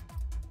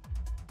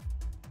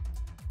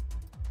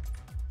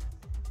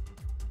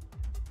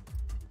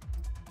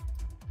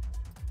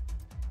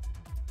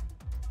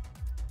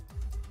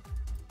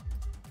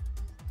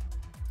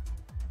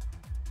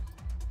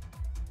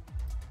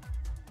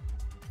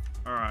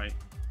 Alright.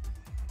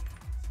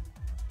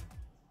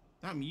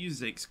 That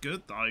music's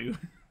good though.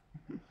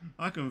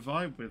 I can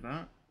vibe with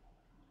that.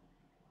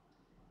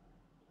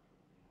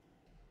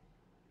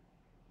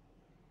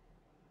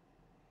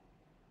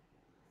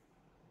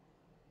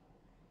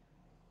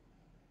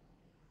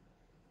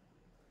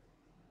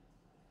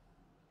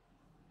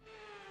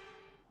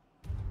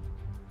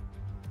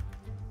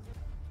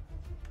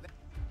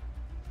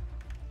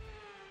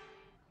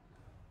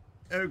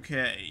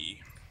 Okay,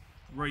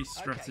 race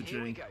strategy. Okay,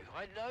 here we go.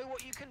 I know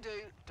what you can do.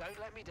 Don't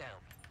let me down.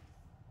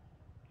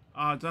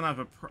 I don't have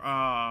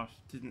a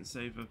didn't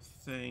save a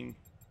thing.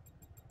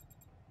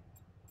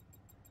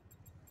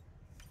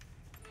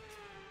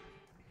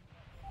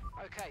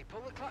 Okay,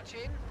 pull the clutch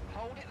in.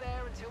 Hold it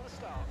there until the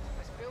start.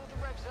 Let's build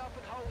the revs up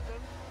and hold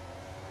them.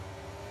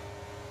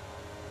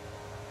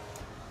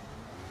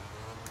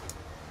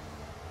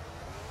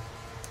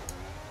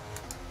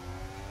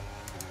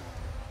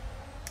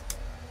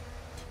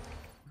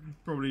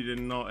 Probably did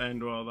not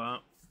end well,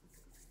 that.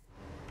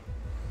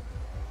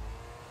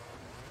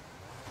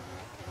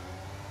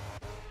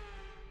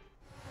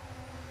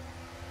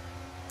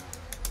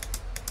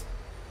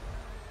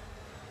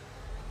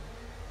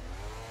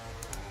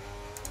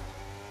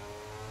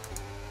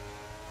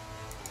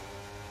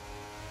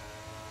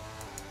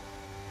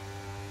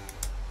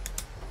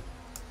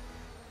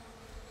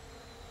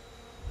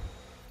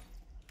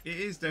 It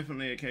is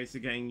definitely a case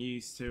of getting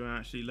used to and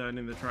actually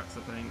learning the tracks,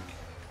 I think.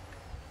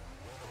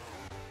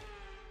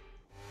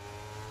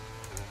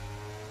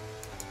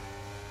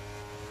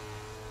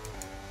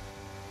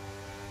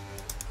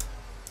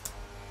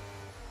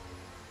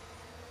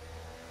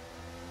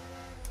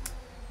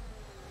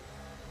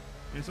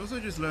 It's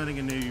also just learning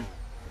a new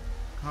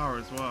car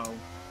as well,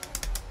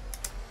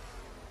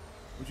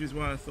 which is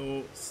why I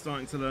thought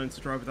starting to learn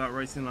to drive without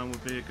racing line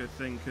would be a good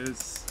thing,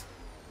 because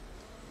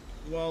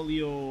while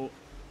you're,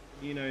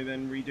 you know,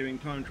 then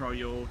redoing time trial,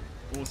 you're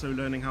also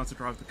learning how to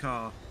drive the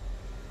car.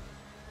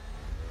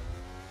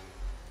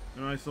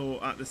 And I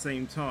thought at the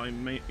same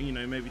time, you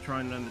know, maybe try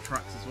and learn the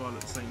tracks as well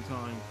at the same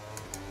time,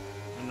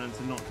 and learn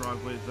to not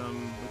drive with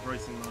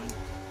racing line.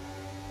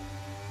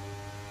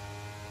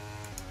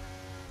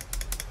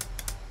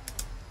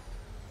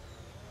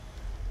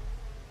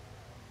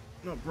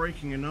 Not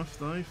braking enough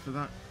though for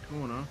that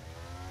corner.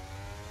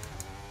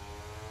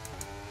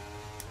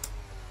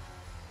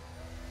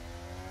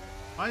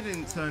 I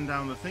didn't turn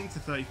down the thing to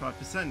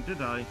 35%,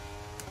 did I?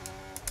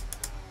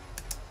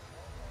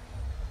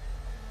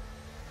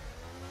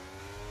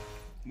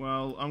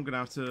 Well, I'm gonna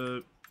have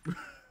to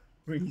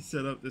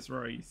reset up this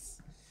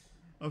race.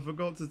 I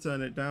forgot to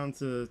turn it down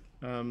to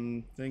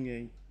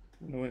thingy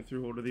when I went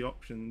through all of the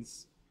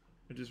options.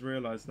 I just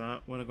realised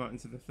that when I got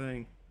into the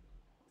thing.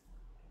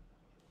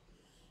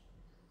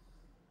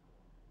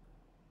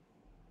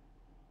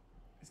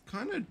 It's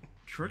kind of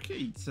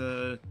tricky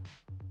to,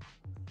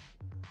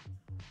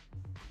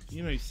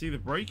 you know, see the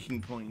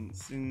braking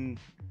points in,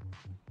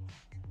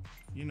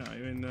 you know,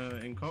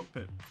 in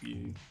cockpit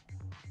view.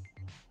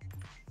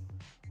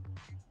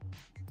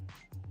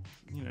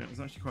 You know, it was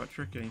actually quite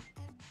tricky.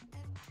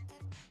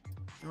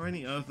 Are there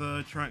any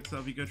other tracks that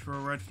would be good for a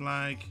red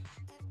flag?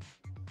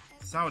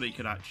 Saudi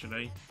could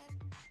actually.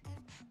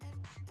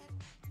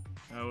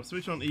 We'll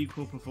switch on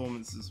equal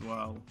performance as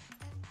well.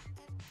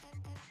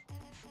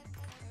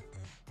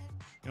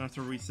 Gonna have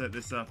to reset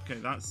this up. Okay,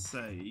 that's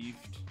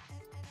saved.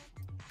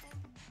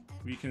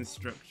 We can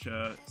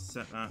structure,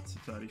 set that to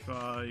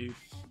 35.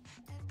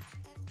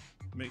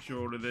 Make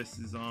sure all of this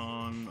is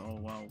on. Oh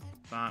well,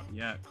 that,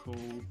 yeah, cool.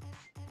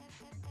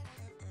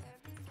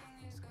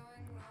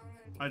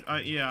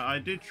 Yeah, I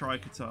did try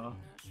Qatar.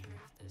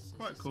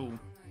 Quite cool.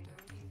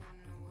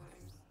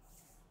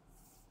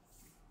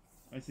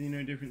 I see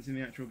no difference in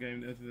the actual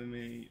game other than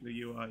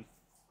the UI.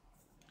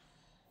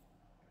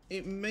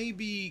 It may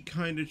be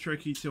kind of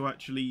tricky to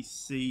actually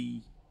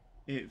see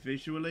it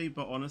visually,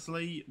 but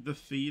honestly, the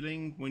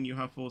feeling when you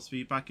have force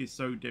feedback is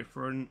so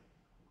different.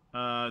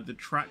 The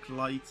track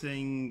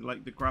lighting,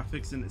 like the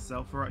graphics in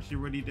itself are actually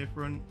really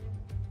different.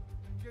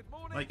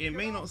 Like, it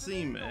may not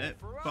seem it,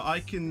 but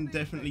I can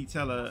definitely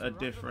tell a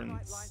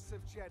difference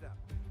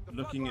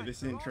looking at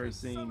this intro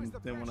scene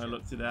than when I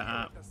looked at it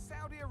at,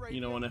 you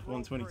know, on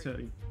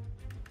F122.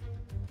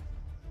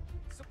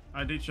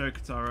 I did show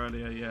Qatar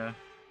earlier, yeah.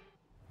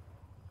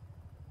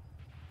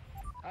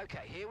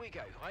 Okay, here we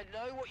go. I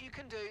know what you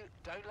can do.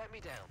 Don't let me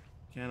down.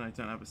 Again, I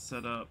don't have a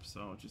setup,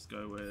 so I'll just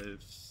go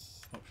with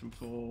option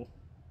 4.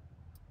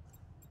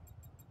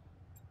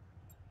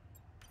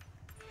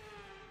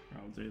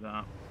 I'll do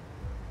that.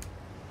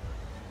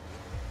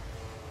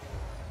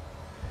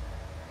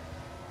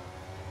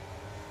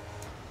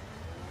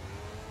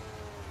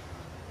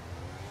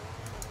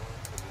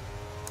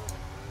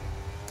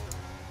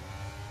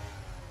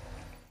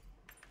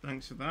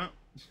 Thanks for that.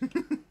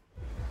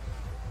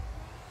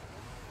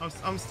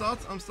 I'm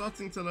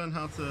starting to learn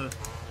how to.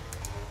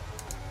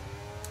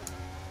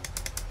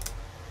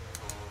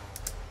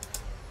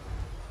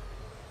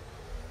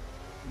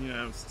 You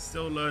know,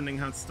 still learning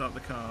how to start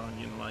the car.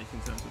 You know, like in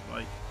terms of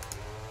like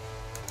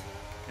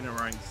in a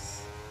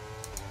race.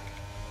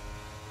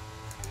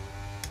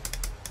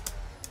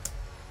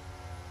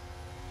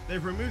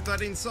 They've removed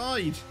that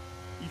inside.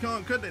 You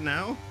can't cut it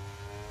now.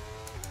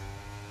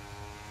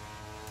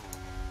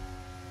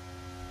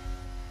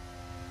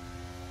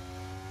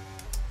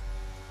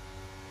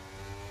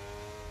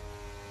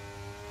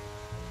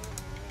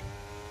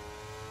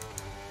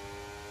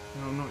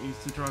 I'm not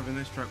used to driving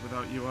this track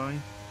without UI,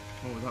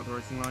 or without the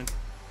racing line.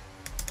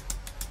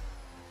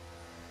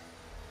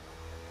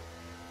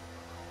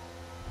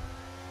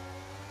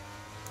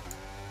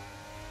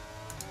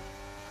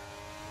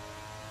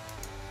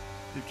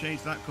 They've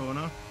changed that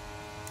corner.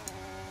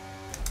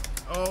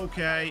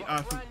 Okay,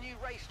 a brand new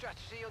race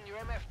strategy on your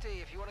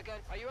MFD if you want to go.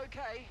 Are you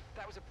okay?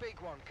 That was a big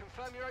one.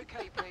 Confirm you're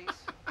okay, please.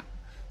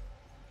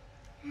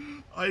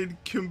 I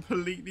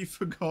completely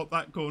forgot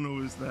that corner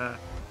was there.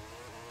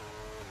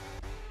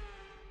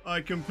 I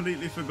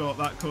completely forgot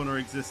that corner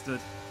existed.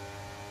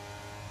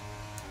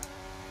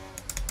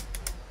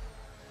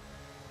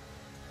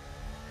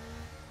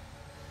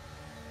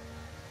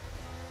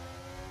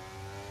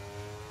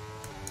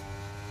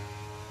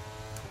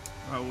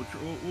 Right,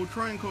 we'll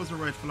try and cause a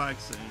red flag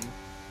soon.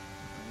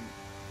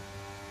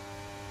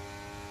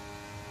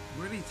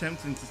 Really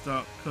tempting to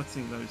start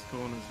cutting those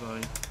corners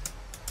though.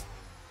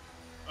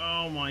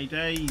 Oh my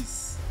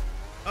days!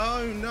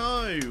 Oh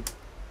no!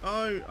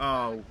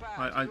 Oh!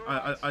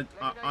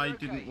 I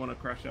didn't want to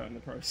crash out in the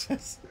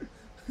process.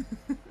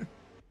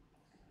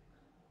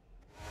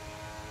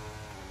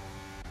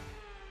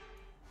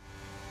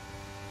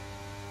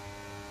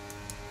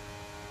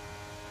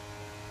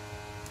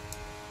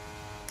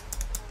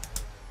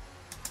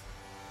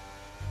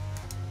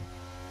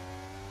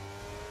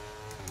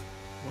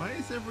 Why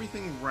is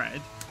everything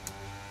red?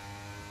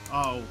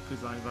 Oh,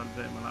 because I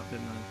validated my lap,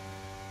 didn't I?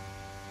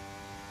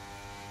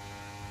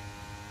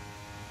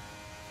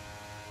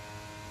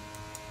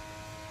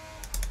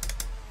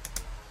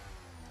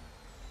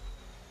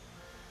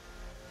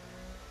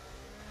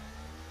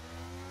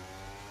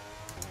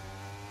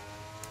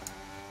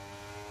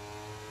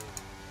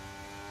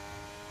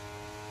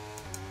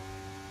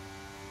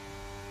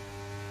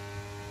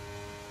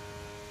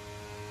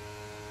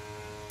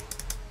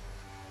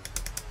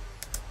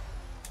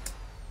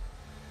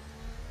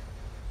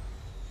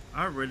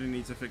 I really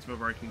need to fix my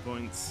braking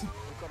points.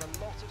 We've got a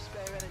lot of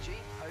spare energy.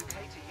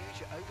 Okay to use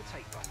your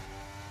overtake button.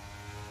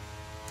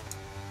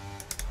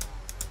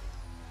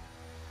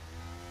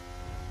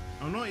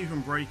 I'm not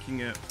even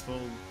braking at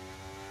full.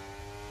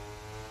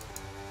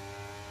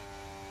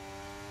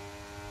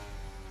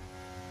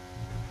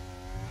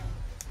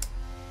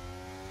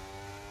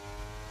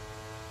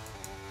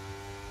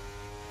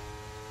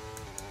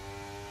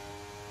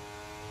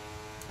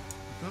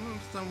 I don't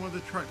understand why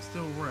the track's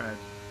still red.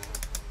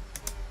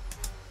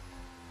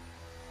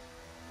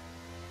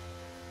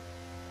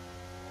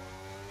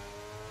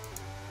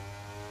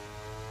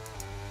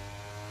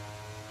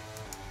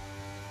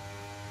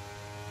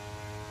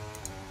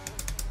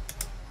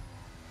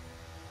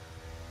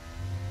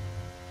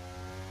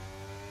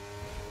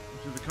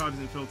 The car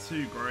doesn't feel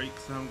too great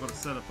because I haven't got a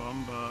setup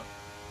on, but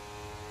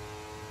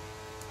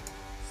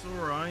it's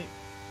alright.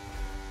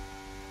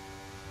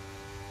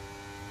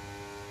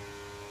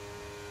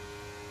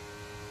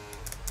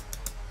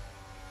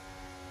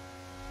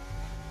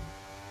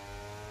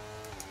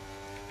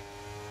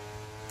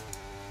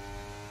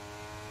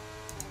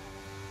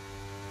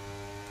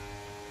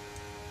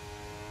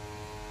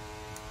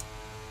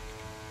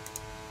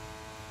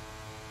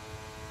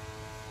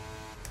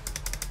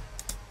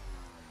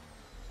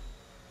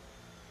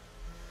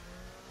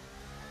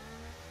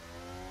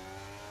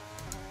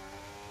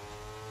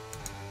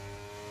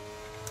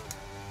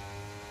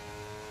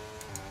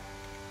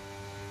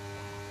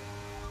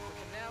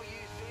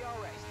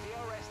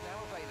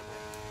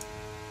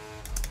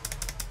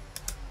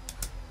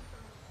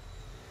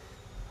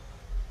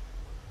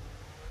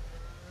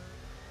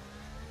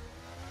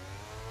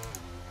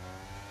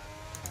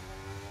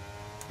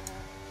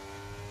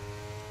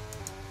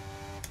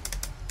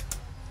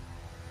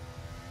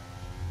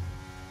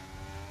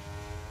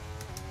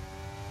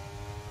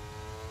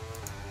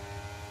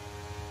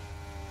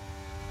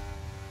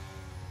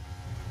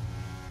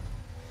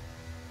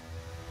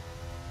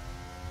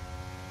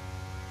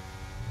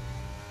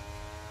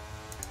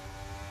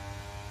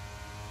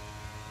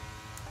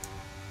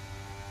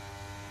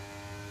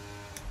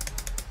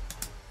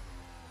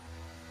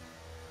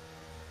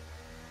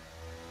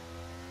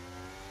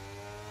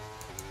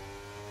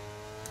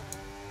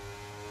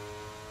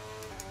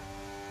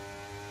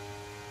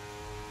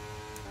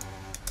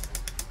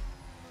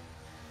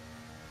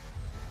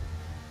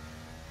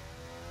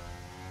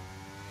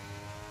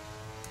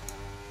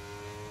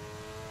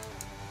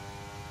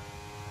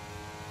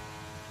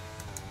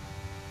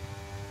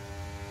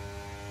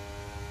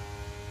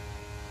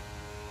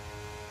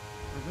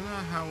 I don't know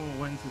how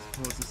or when to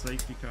pause the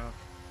safety car.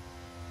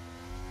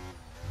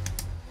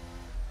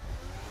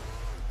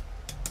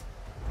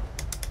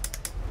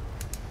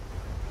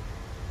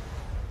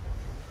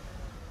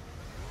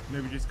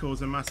 Maybe just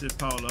cause a massive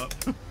pile up.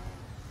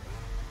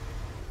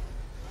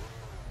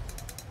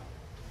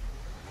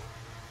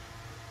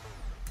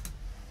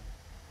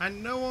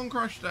 And no one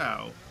crashed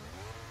out.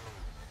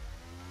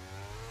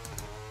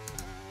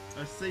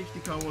 A safety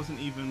car wasn't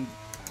even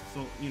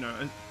thought, you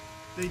know,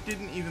 they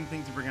didn't even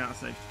think to bring out a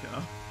safety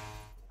car.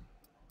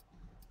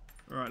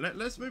 Alright,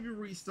 let's maybe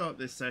restart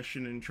this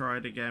session and try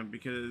it again,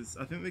 because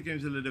I think the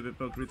game's a little bit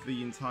bugged with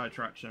the entire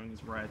track showing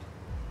as red.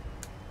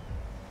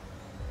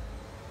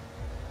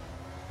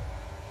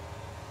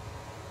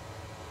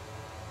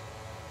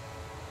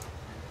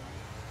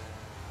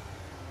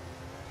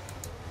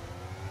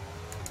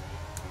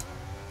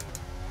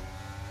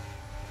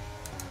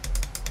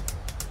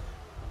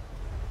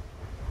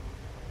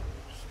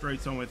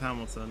 Straight on with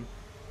Hamilton.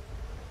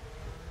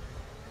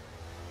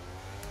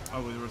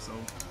 Oh, with Russell.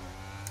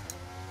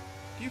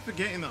 Keep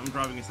forgetting that I'm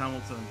driving as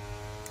Hamilton.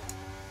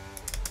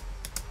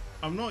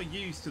 I'm not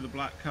used to the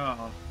black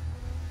car.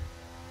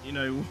 You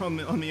know, on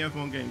the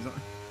F1 games.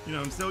 You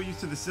know, I'm still used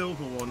to the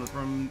silver one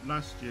from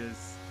last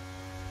year's.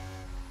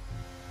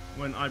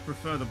 When I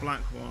prefer the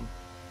black one.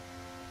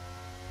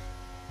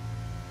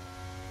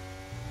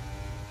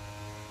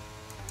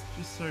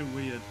 Just so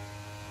weird.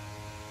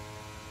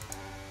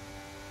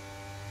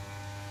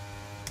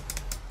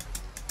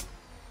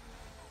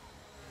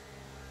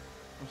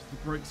 The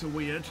brakes are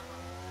weird.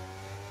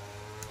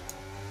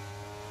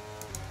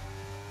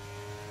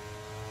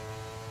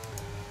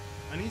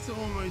 I need to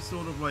almost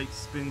sort of like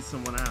spin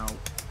someone out.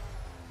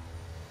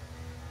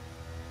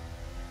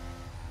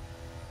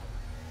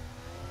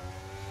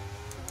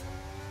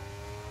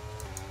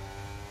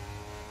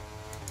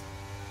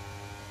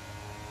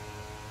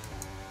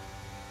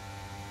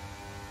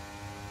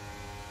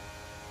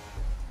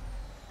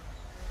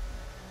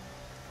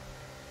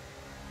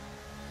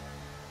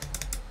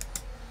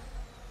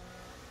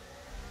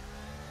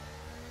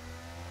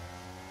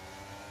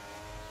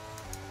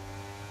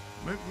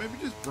 Maybe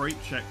just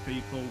brake check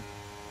people.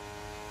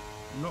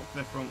 Knock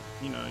their front,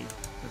 you know,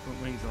 their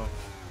front wings off.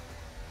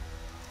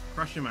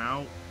 Crash them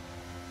out.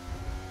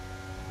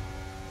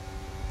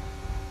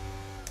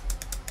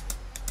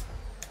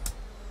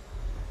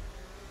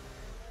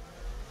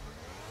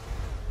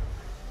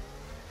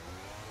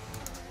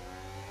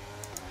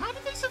 How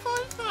did they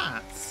survive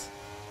that?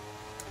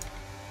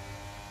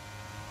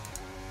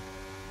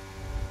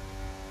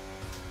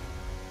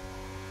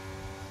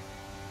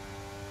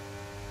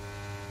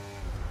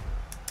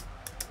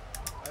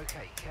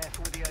 Okay,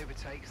 careful with the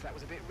overtakes. That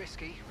was a bit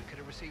risky. We could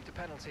have received a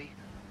penalty.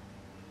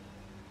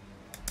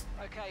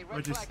 Okay,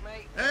 red flag,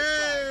 mate. Red Hey!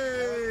 flag. No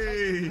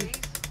overtaking,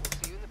 please. We'll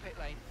see you in the pit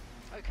lane.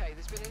 Okay,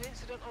 there's been an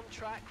incident on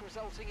track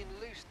resulting in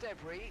loose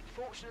debris.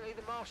 Fortunately,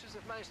 the marshals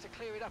have managed to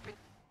clear it up in...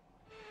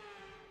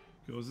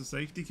 Goes a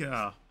safety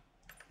car.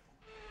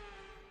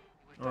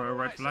 We've Or a done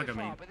red alright flag, so I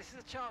mean. far, but this is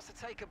a chance to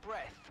take a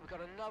breath. We've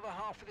got another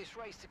half of this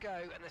race to go,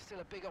 and there's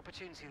still a big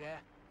opportunity there.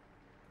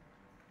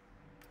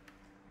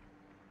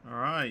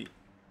 Alright.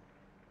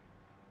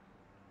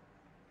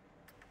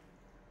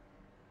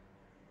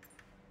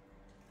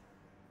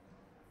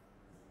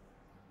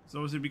 So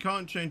obviously we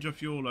can't change our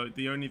fuel load.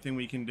 The only thing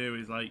we can do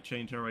is like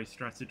change our race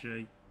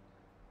strategy.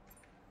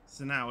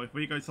 So now if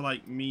we go to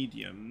like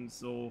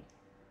mediums or...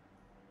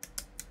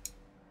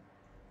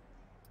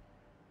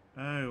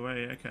 Oh,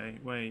 wait, okay,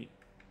 wait.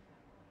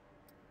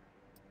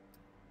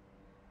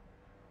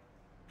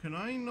 Can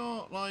I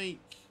not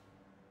like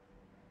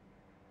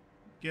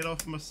get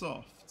off my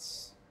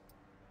softs?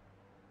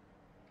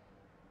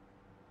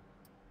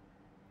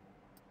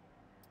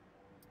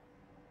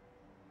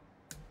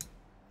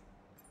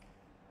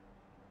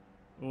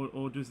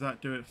 Or does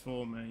that do it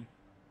for me?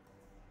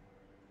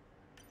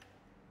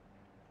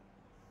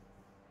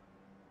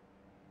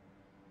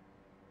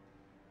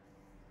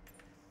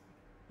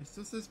 It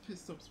still says pit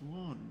stops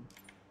 1.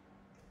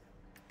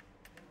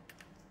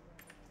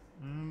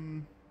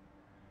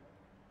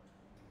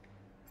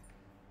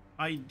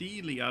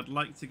 Ideally, I'd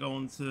like to go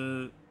on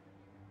to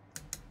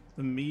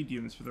the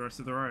mediums for the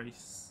rest of the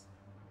race.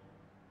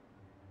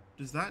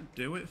 Does that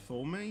do it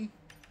for me?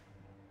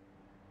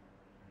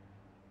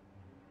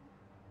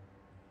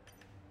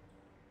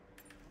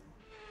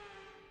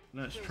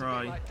 Let's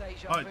try. Like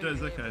oh, it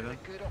does. Okay then. A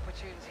good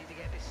opportunity to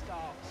get this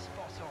start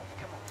spot on.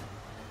 Come on.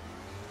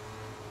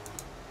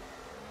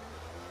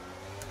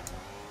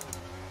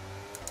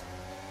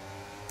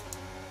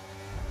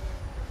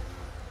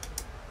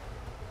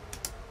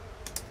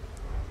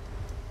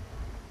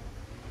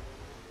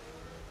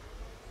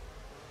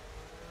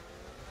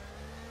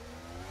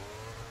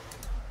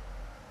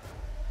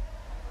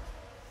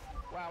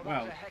 Wow,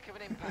 that was a heck of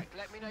an impact.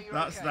 Let me know you're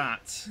that's okay.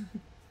 That.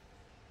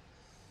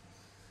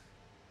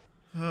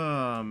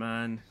 Oh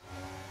man.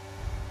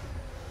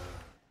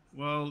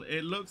 Well,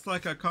 it looks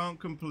like I can't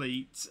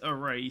complete a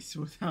race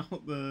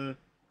without the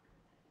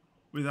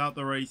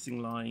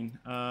racing line.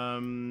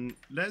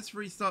 Let's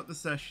restart the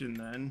session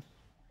then.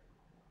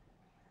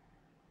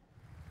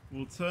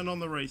 We'll turn on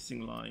the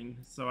racing line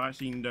so I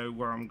actually know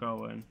where I'm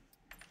going.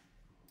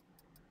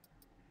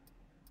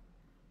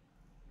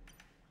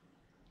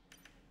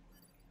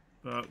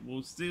 But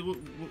we'll still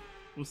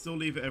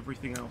leave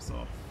everything else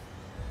off.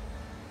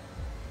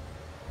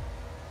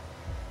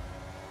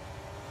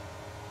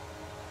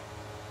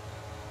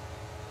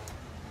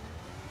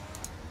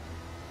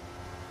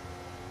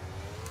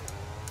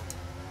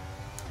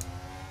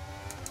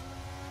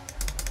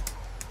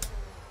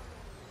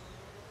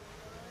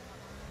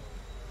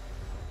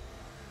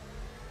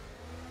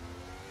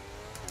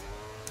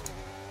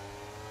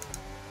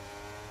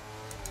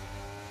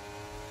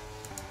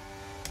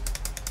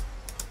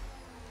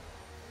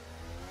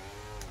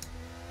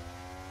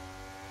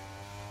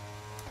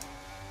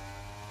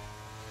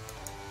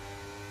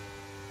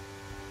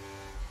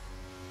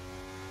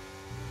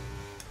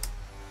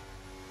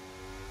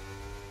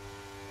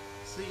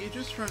 See, it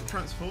just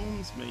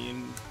transforms me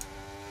and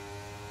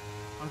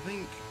I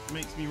think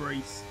makes me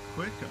race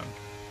quicker.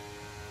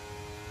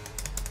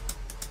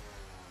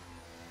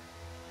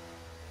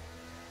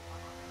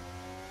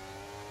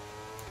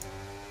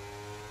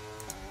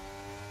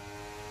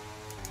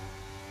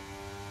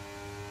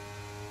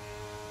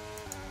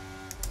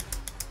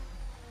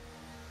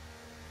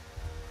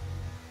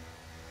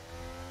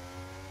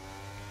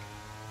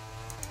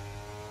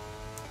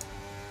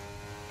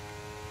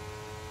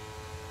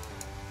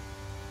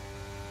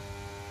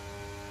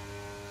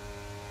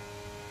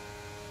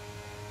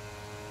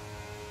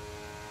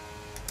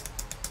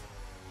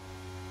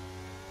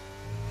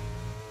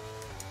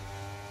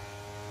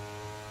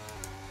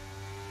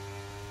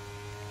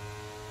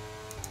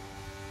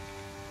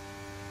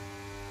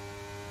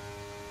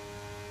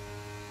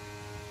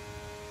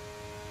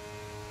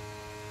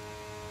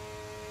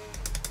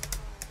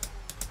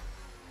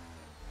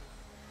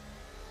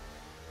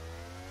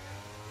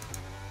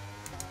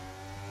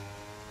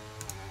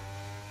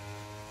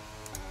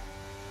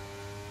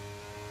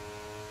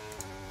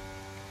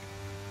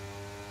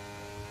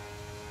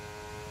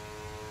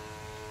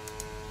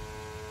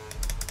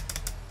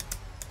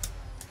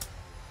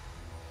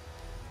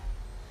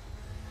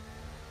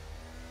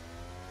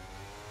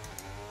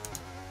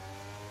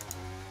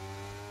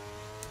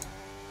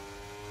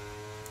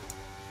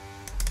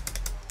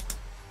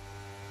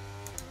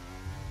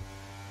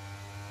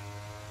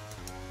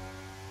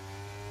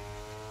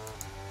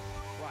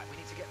 We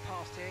need to get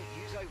past here.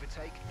 Use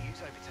overtake.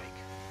 Use overtake.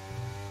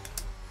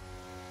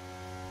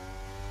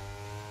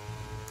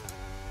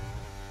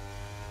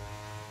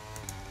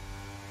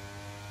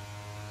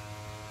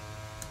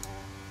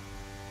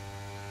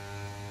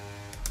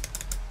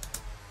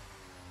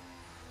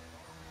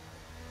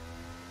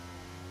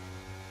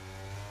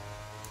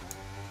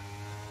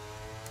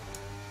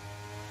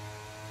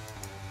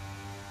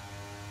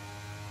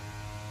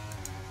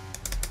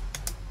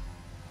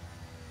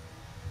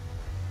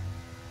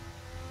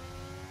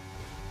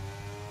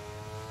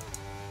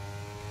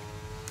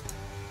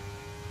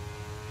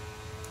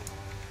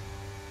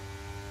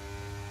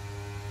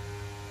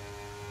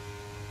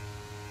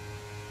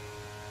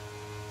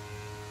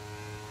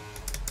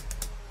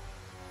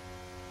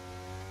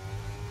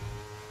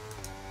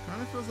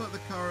 Kind of feels like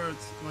the car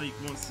like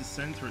wants to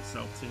center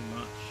itself too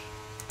much.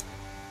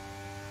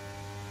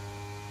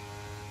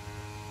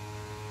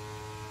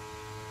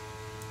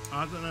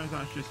 I don't know if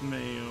that's just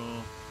me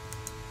or...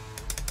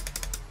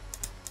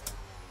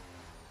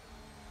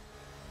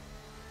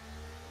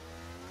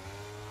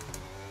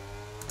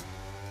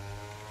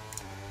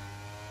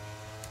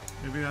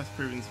 Maybe that's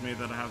proven to me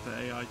that I have the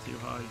AI too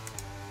high.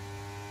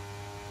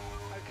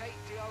 Okay,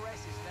 DRS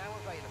is now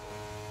available.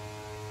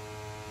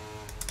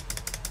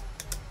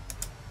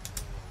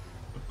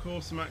 Of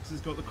course, Max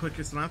has got the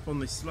quickest lap on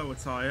the slower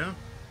tyre.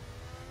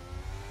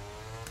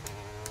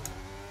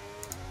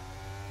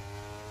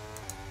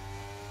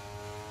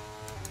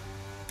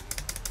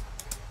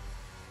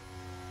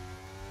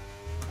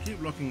 I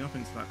keep locking up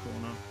into that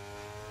corner.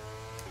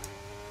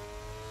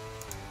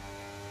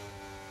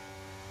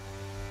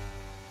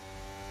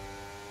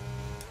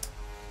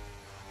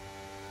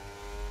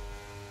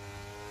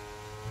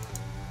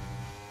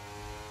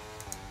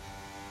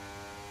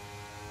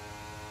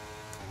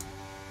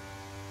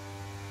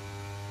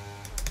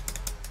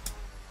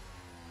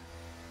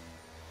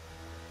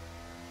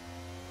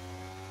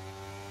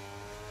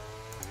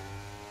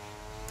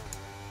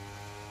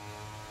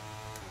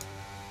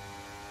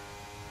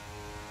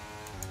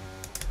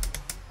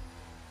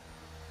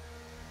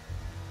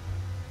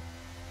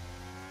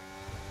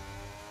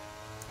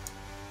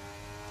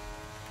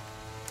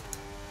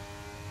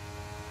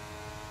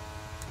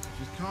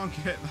 Just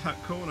can't get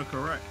that corner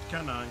correct,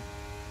 can I?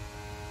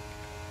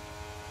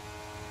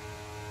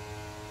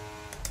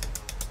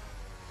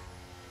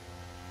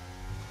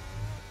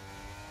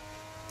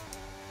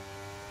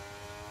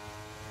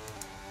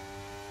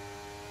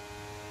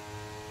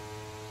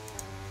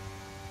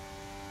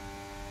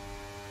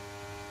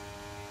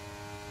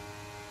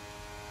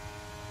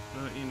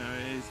 But, you know,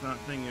 it is that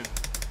thing of,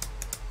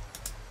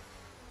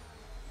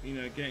 you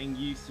know, getting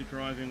used to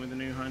driving with a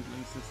new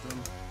handling system.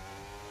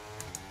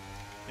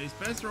 It's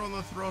better on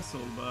the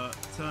throttle, but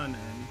turning.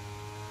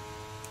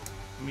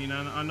 I mean,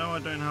 I know I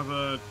don't have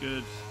a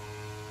good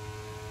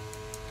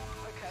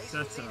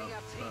setup, so leading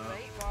our but...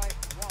 teammate by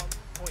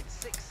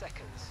 1.6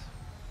 seconds.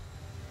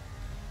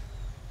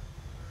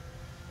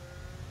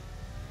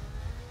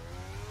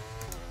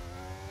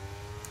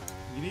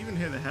 You can even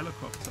hear the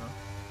helicopter.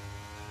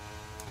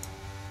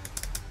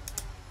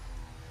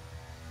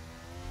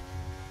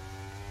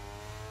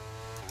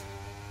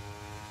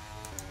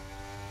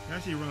 You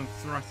actually run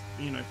thrust,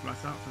 you know,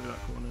 flat out through that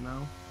corner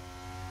now.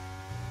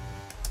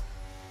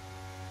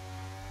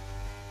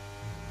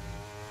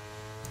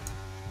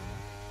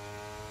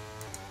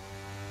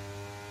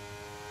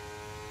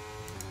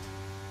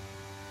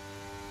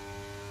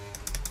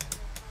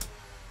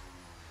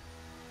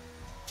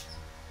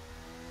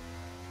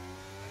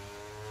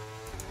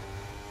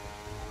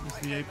 It's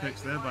the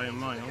apex there by a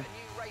mile. A new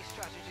race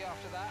strategy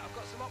after that. I've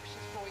got some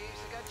options for you,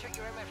 so go and check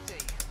your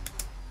MFD.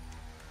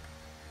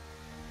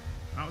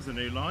 That was a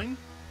new line.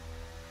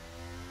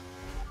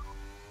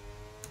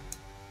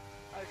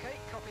 Okay,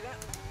 copy that.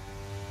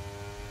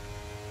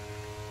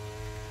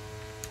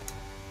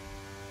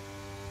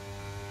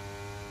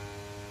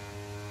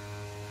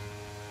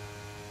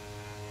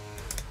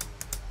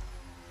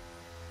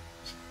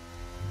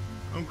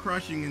 I'm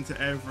crashing into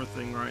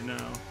everything right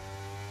now.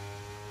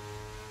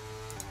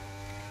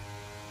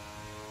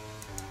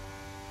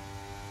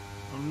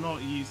 I'm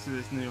not used to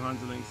this new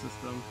handling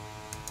system.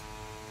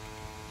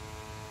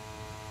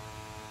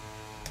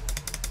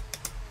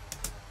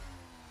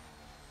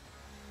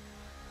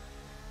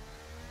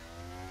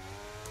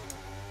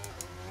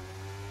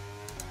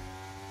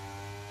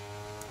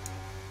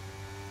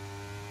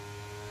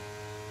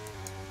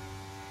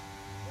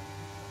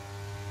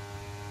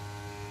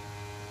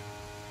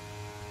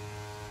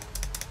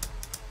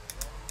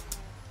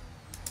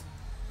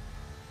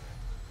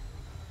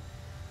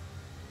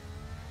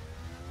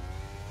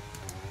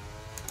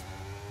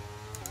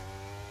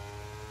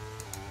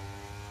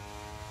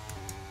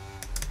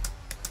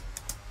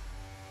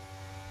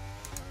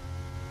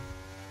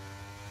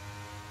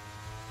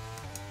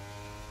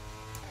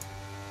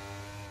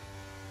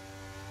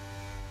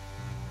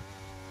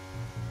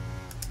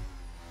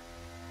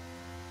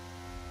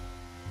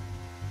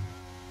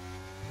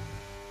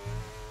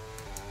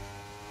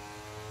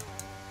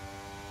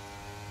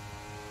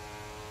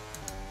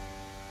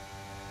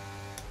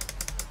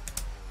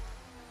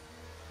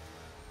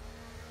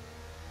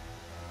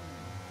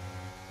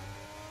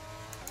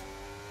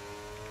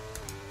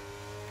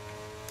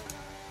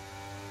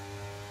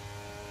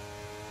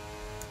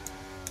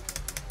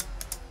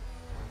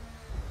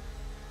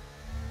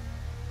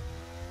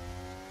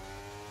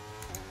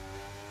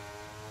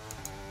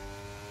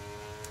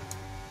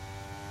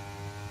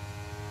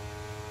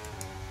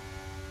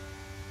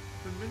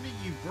 The minute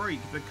you brake,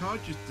 the car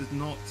just does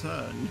not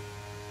turn.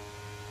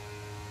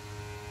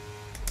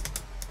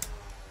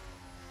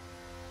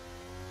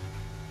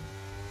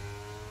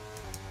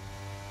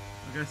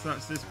 I guess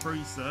that's this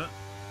preset.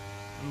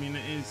 I mean,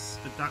 it is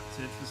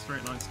adapted for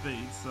straight line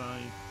speed, so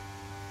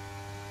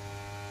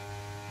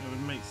it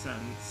would make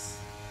sense.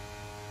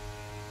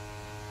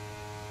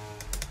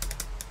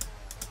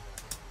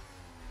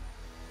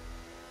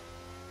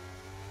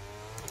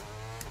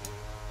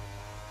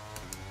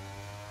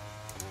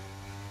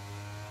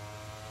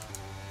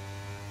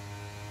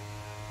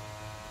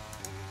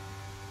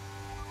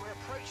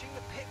 approaching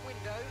the pit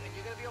window and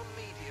you're going to be on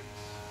mediums.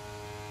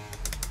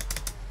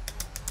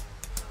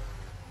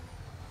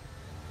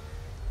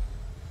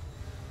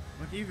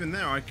 Like even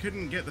there, I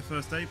couldn't get the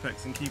first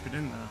apex and keep it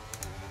in there.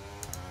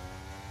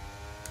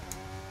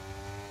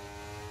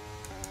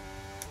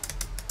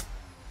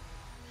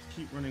 Just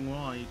keep running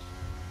wide.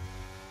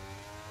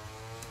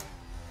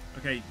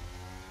 Okay,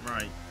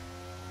 right.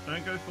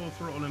 Don't go full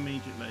throttle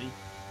immediately.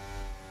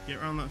 Get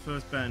around that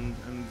first bend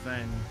and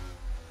then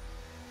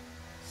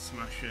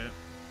smash it.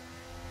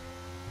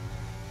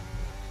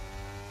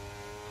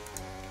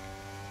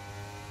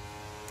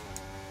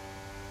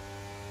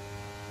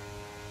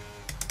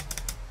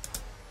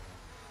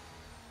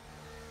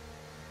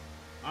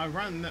 I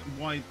ran that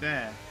wide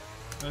there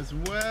as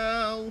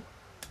well.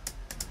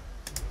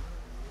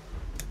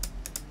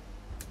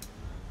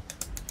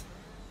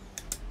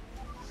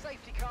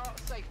 Safety car,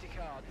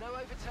 no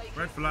overtaking.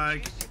 Red flag.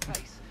 Reduce your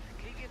pace.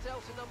 Keep your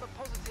delta number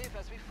positive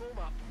as we form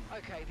up.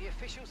 Okay, the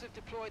officials have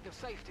deployed the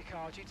safety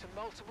car due to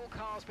multiple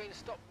cars being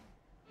stopped.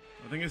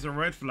 I think it's a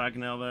red flag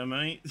now there,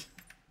 mate.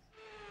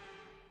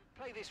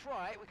 Play this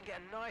right, we can get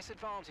a nice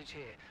advantage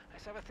here.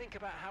 Let's have a think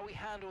about how we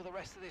handle the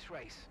rest of this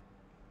race.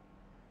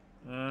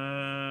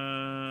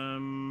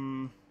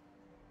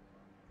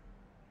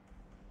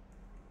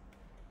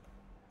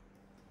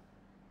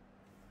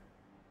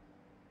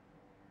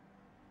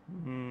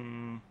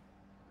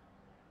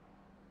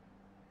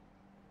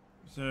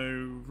 So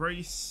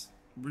race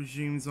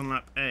resumes on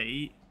lap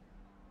 8.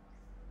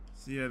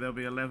 So yeah, there'll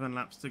be 11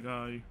 laps to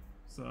go.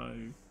 So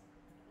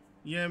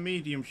yeah,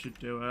 medium should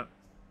do it.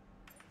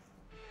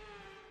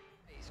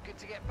 It's good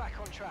to get back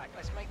on track.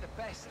 Let's make the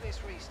best of this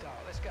restart.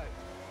 Let's go.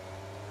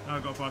 Oh,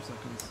 I've got 5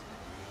 seconds.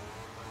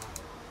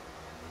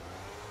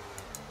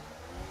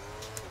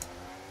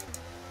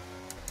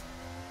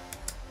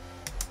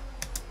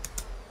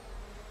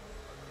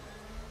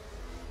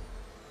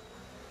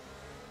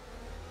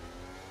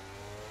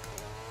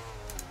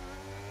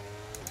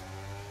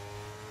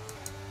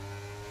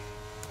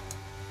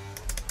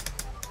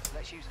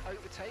 Let's use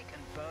overtake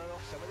and burn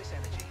off some of this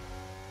energy.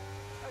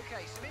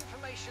 Okay, some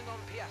information on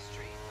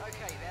Piastri.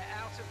 Okay, they're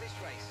out of this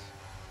race.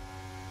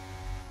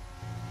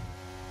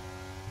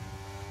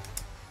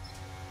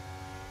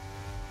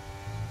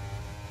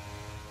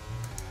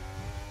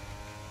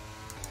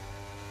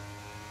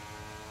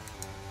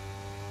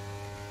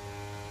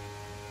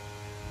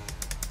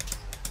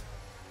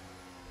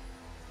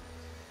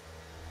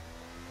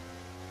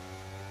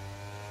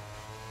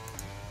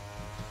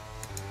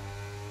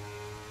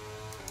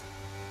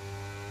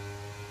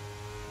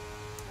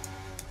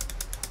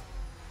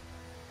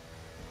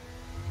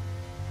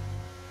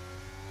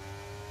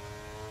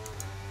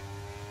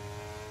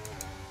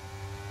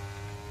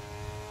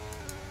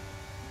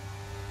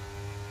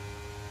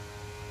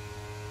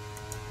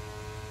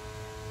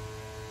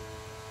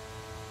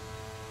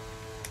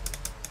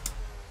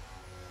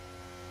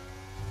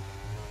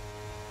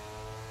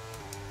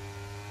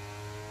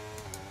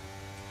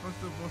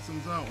 Still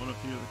bottoms out on a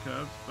few of the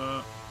curves,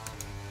 but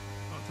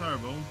not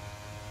terrible.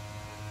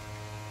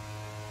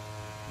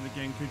 And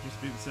again, could just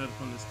be the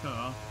setup on this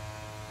car.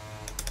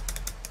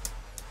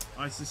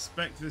 I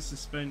suspect the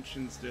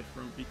suspension's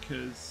different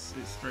because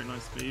it's straight line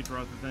speed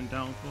rather than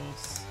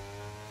downforce.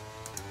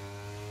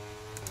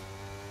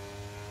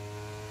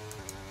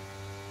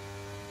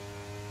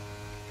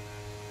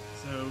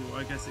 So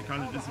I guess it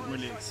kind of doesn't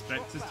really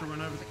expect us to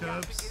run over the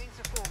curves.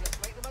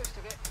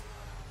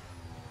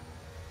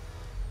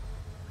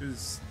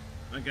 Because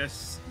I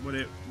guess what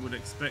it would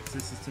expect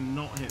us is to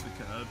not hit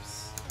the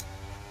curbs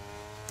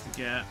to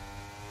get,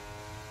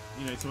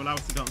 you know, to allow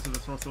us to get onto the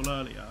throttle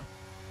earlier.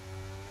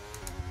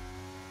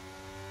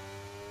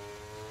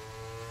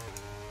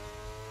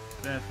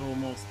 Therefore,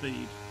 more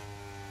speed.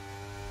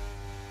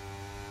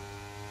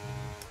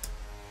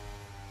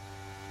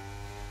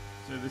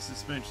 So the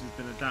suspension's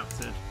been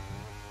adapted.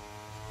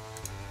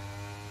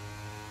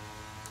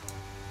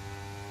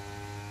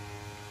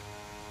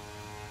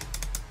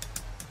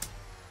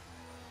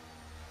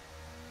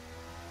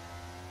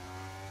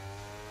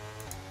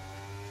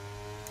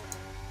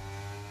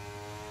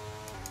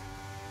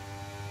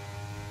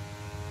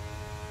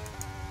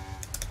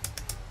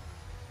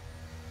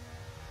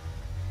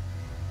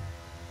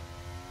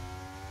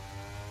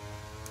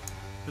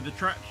 But the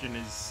traction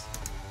is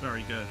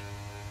very good.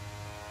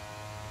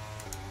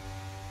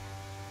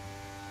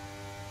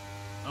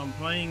 I'm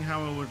playing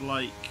how I would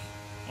like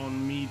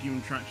on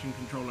medium traction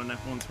control on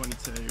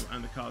F122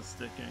 and the car's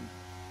sticking.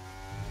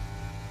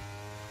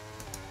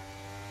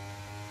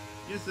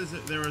 Yes,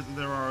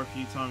 there are a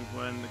few times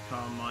when the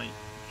car might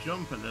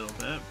jump a little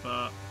bit,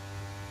 but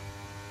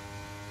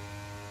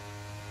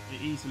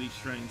it easily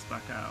strains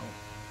back out.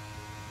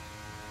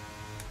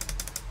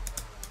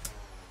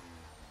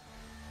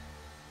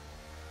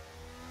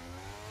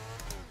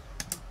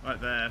 Right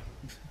there.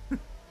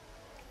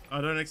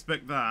 I don't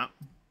expect that.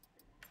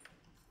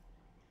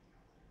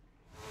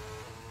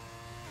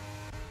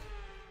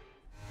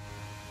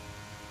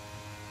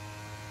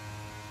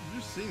 I've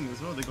just seen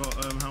as well, they got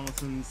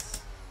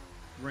Hamilton's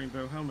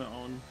rainbow helmet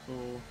on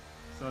for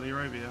Saudi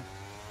Arabia.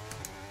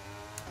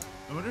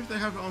 I wonder if they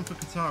have it on for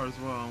Qatar as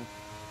well.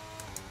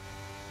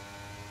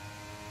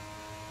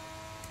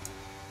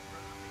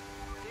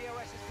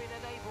 DRS has been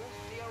enabled.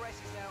 DRS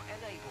is now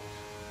enabled.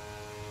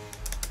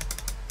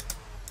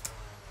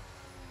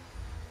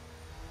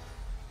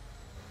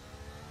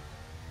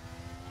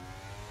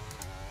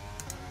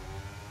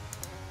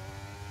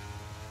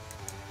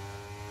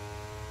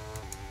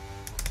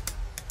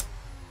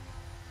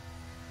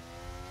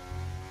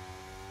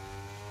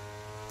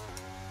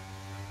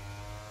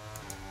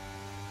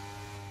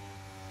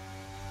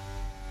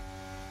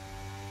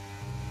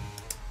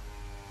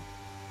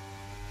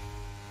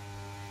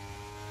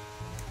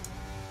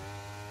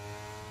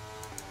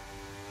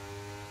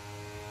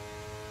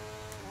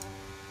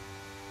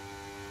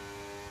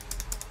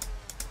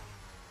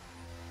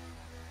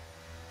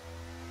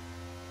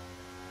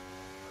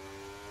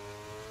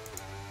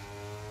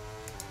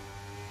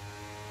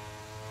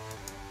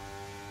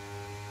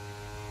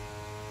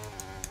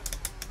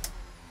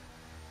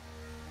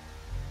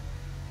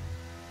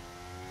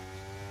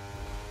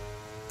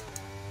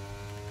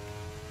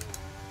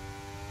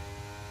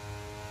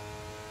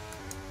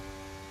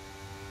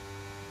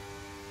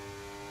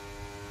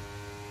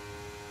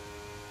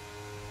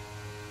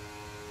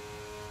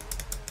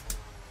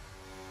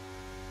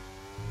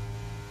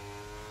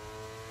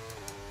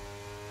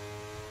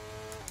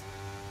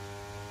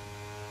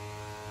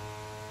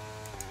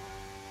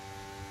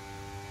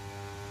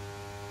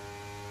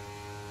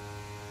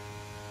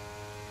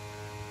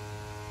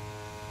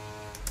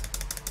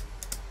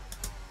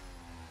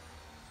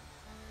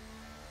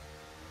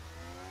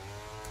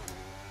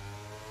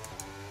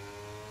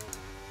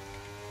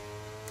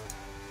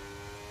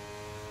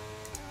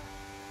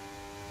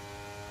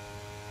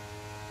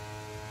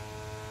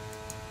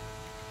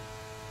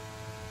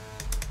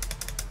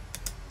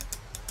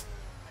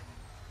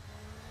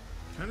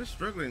 Kind of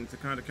struggling to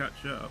kind of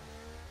catch up.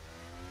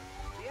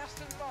 The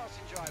Aston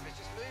Martin driver's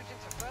just moved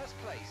into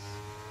first place.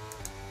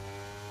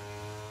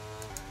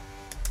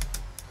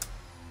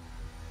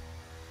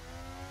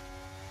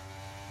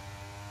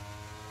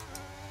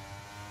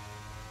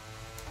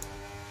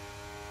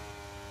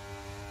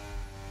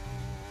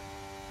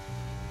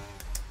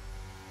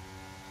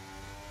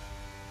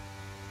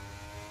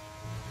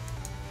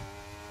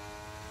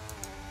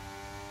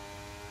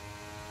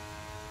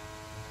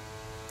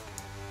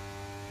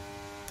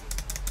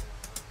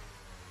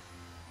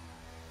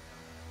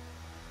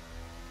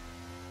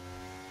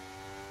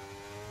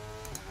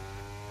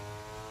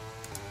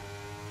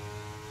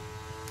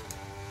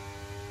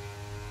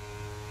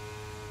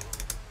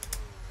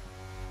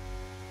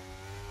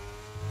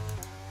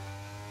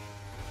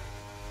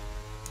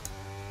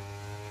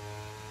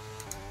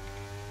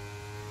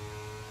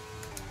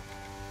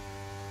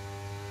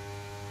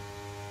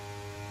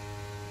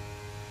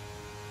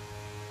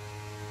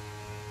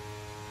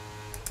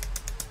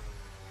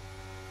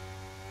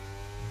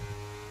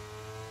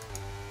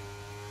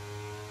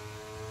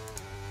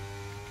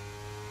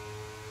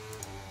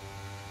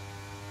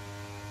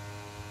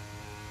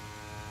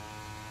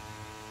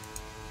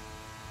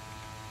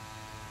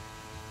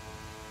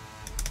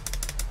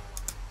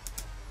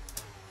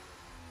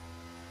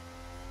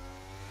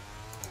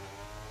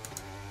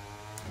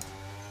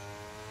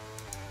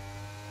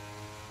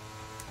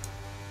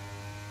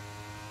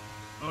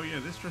 Oh yeah,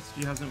 this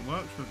strategy hasn't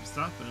worked for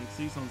Verstappen because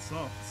he's on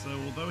soft, so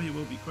although he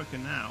will be quicker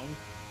now,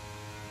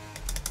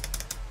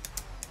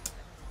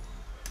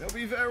 he'll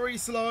be very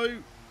slow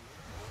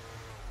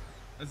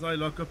as I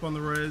lock up on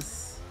the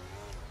Riz.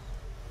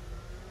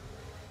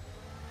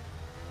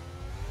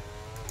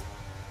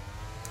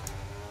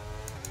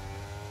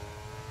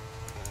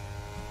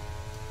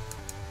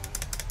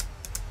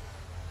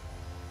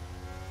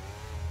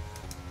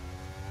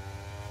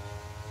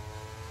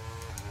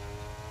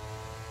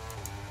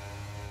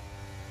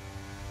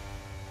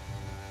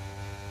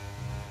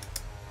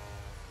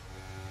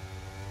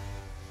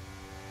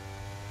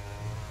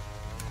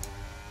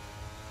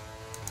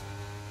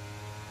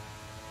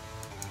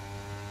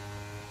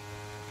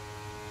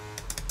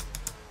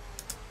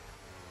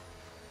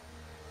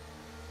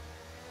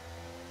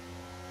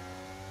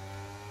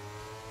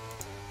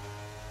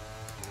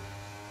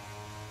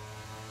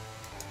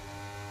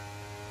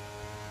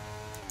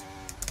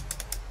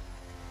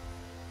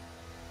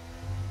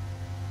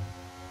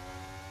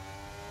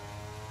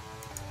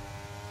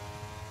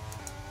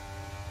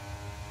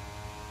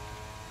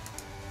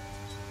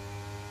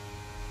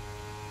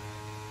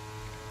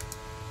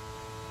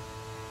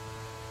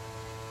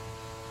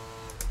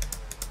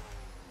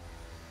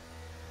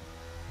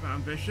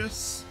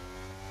 Ambitious.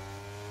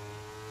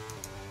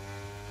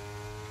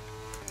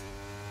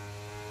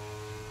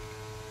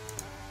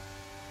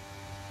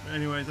 But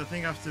anyways, I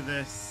think after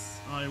this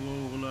I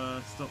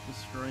will stop the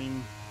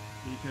stream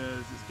because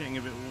it's getting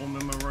a bit warm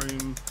in my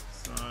room,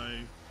 so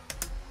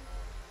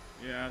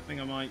yeah, I think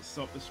I might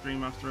stop the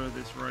stream after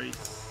this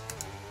race,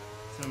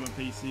 turn my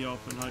PC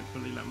off and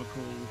hopefully let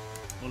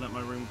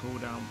my room cool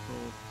down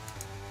before,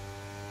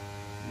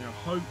 you know,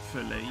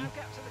 hopefully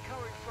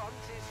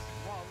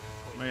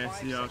my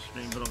SCR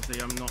stream, but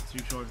obviously I'm not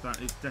too sure if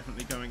that is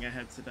definitely going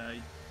ahead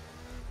today.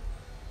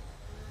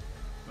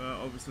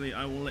 Obviously,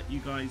 I will let you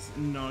guys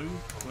know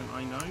when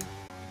I know.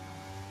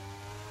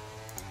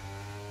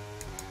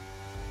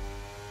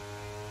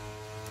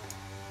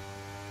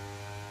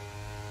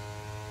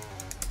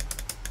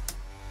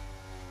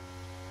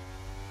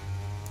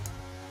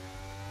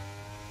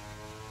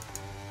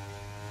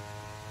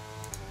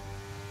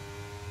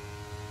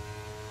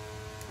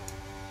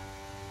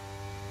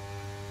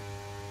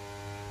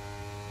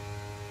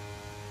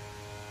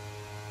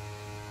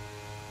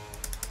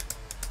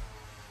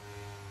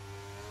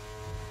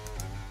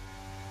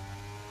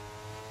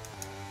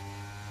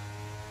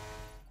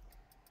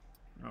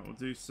 Right, we'll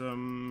do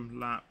some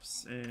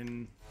laps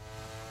in...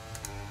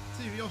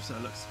 See, the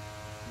offset looks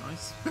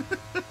nice.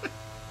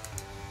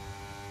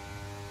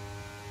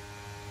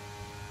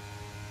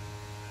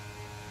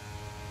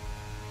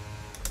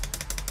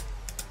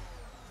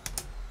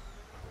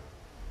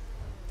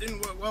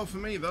 Didn't work well for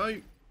me though.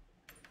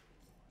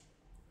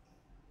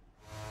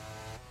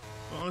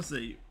 But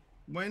honestly,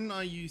 when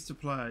I used to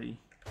play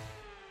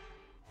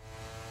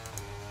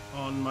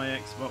on my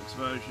Xbox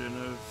version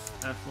of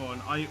F1,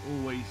 I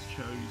always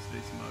chose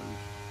this mode,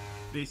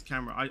 this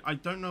camera. I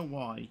don't know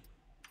why,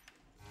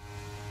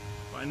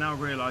 but I now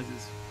realise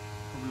it's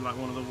probably like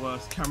one of the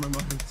worst camera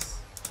modes.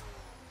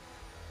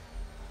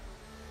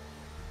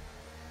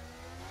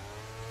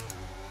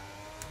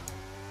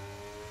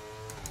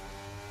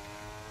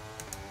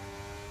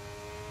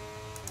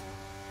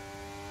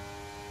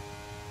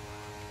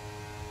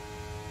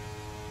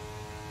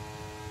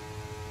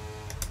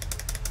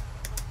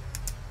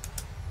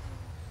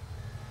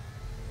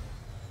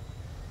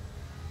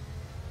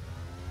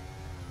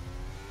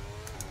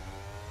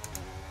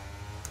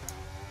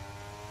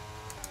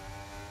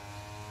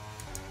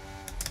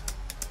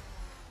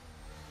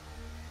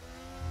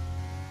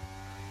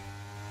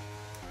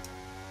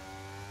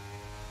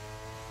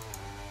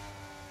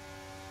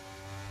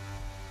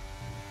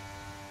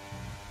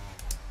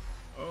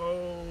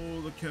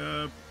 Oh, the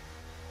curb.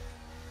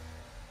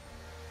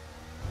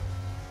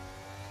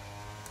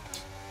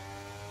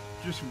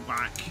 Just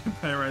whack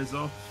Perez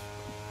off.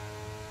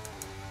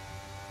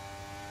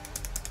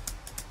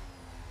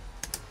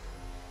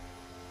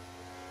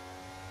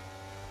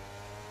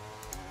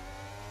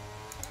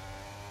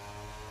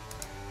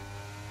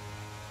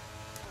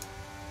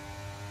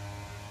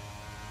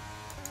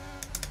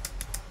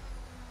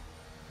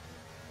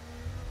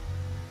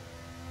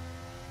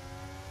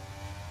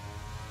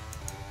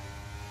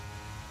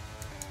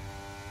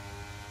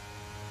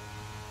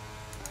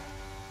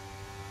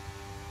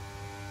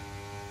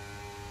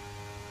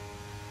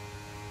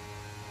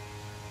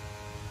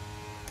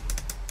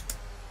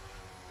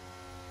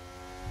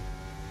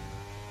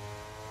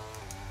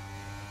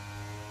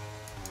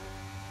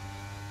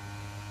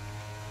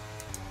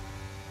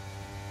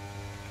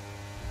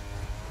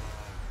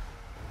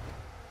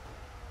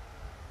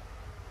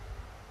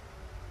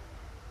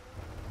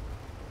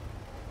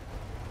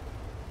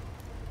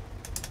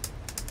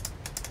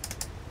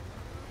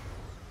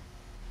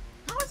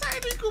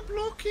 Illegal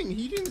blocking.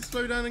 He didn't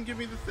slow down and give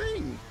me the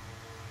thing.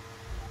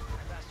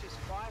 And that's just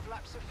 5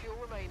 laps of fuel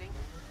remaining.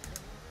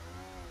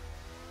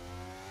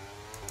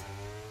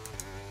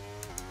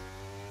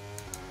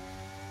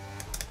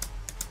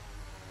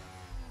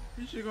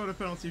 He should have got a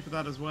penalty for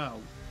that as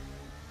well.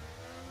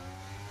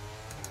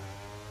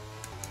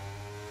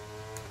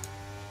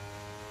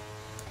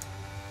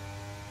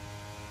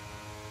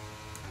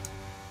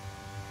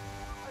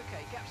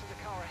 Okay, gap to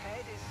the car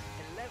ahead is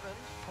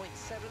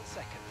 11.7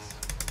 seconds.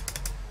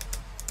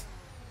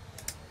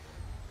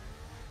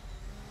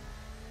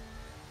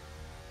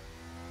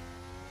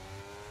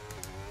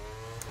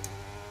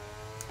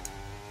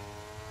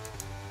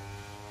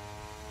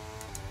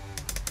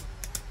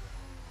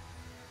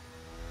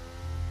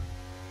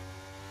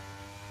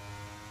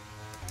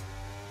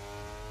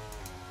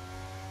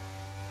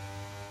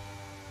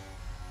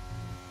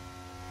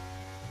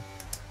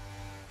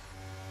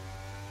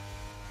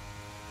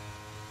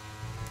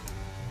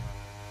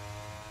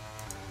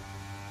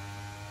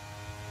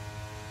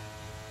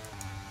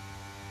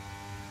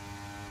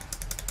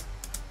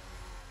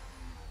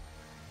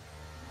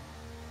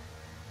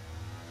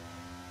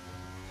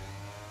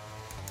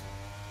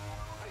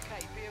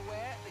 Okay, be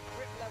aware, the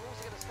grip levels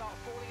are going to start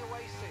falling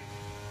away soon.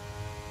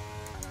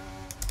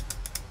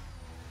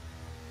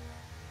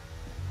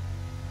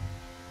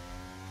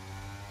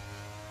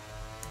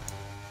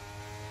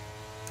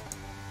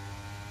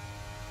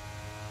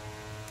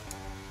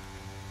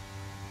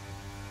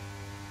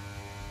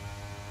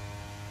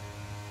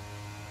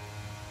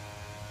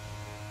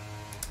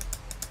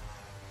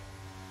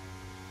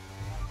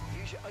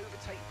 Use your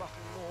overtake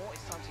button more,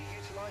 it's time to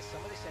utilise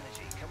some of this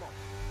energy, come on.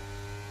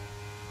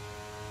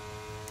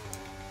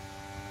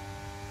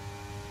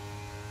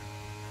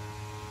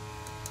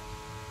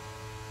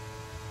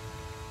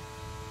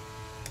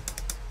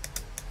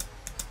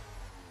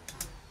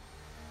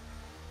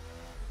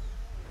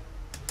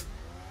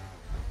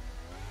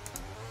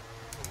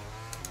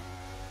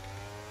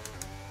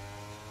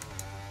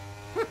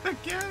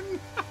 Again!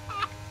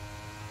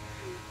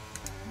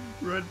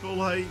 Red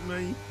Bull hate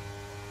me.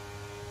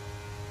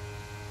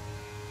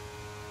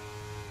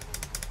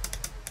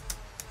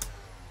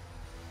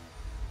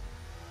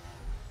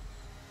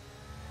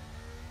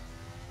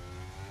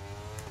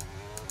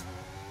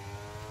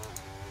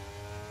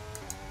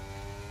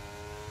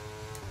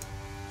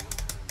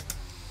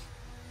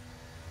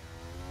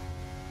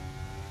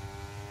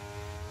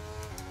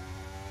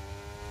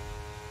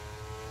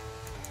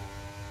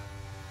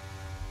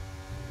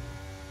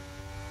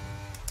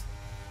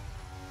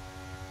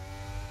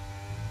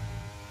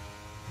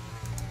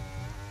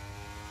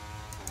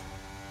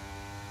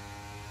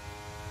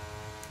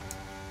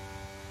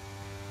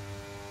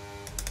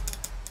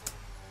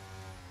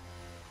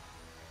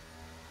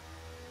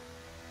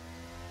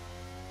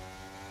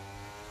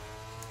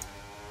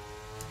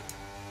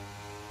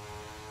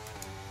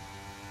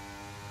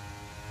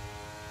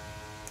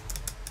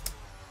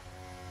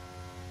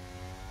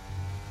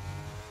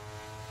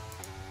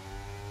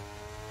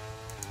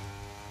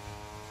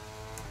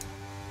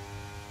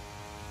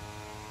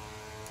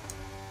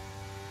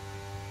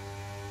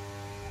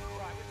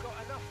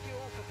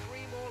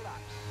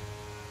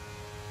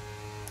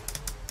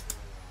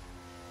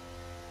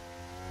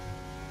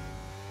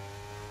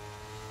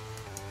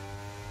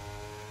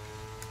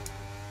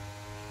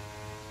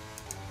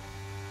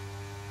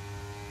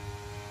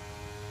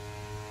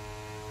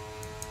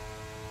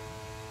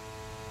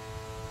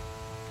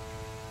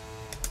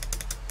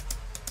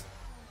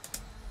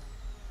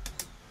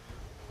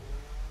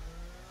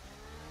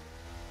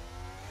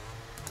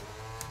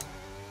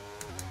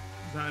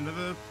 Is that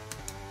another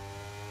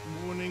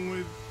warning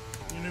with,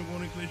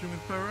 warning collision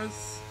with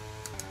Perez?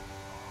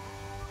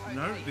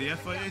 No, the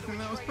FIA think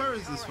that was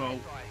Perez's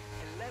fault.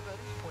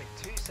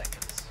 11.2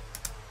 seconds.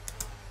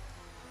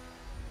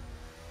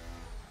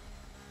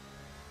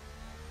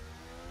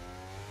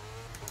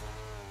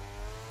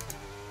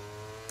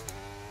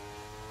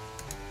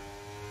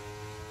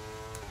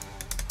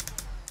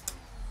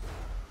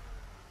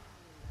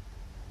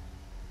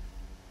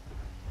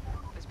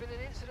 There's been an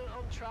incident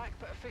on track,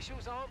 but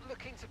officials aren't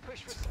looking to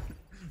push for...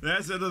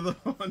 There's another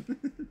one.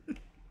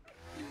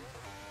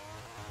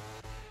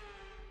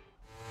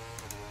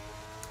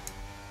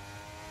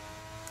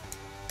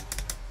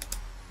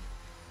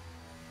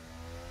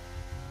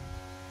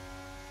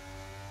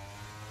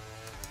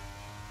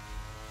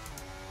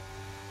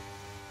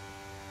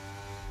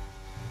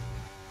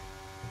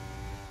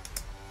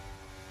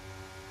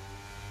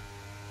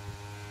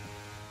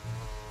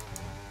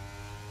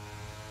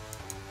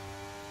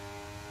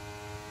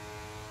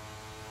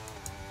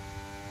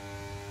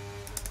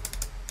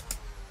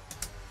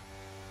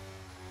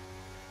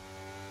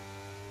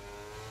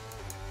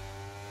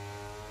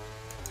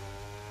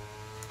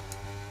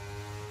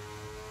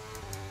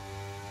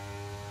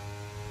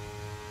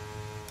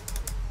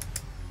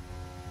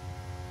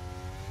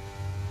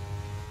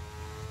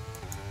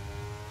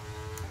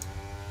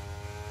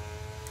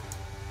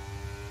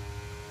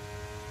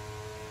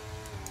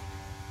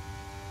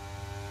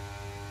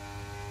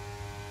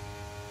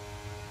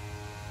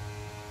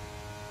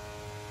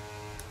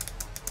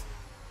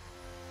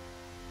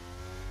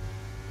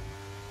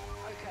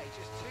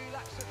 Just 2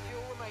 laps of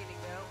fuel remaining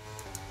now.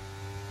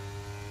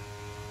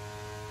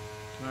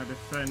 Can I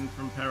defend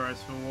from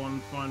Perez for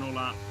one final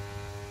lap?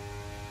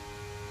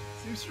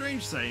 Seems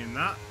strange saying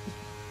that.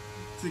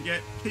 To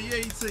get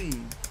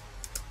P18.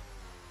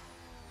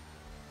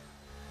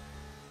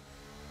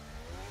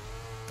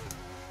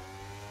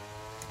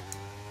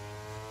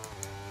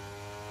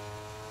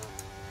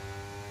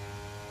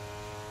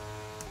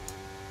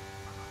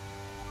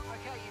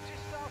 Okay, you've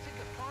just started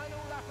the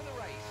final lap of the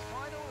race.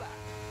 Final lap.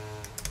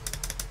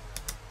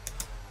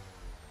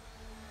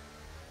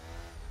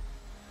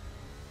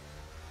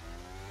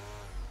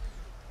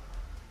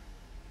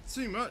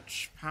 Too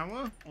much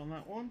power on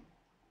that one.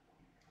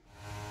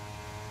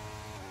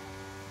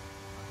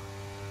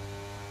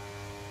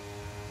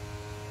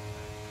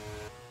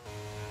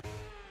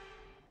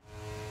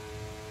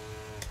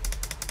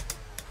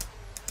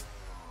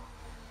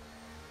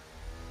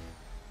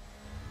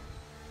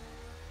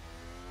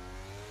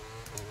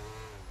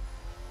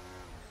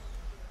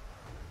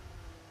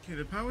 Okay,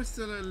 the power's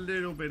still a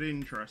little bit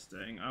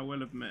interesting, I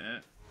will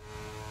admit.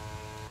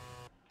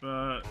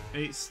 But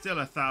it's still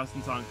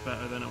 1,000 times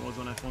better than it was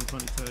on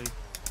F122.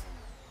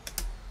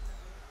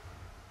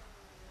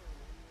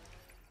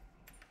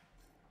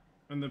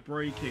 And the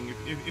braking,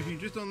 if you're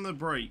just on the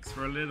brakes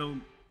for a little,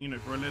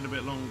 for a little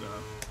bit longer,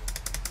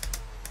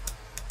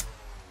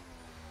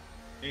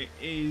 it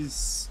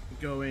is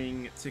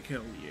going to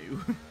kill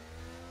you.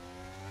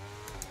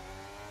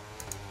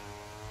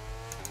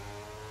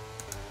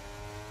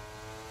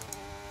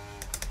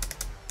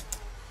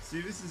 See,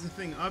 this is the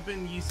thing. I've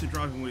been used to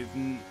driving with,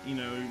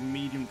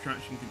 medium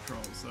traction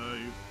control, so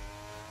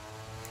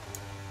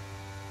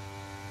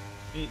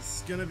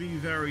it's gonna be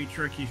very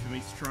tricky for me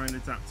to try and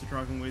adapt to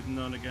driving with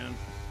none again.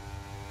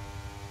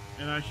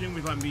 And I assume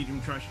with like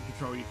medium traction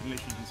control, you can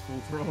literally just full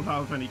throttle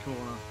out of any corner.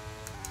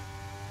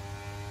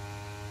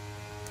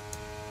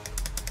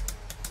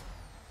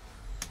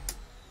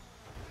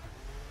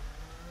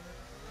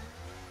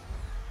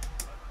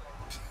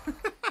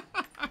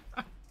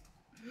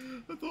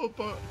 I thought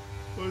Perez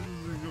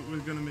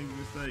was going to make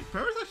a mistake.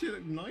 Perez actually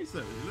looked nice though.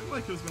 It looked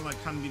like it was going to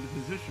like hand me the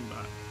position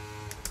back.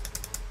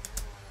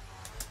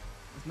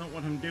 That's not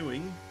what I'm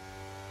doing.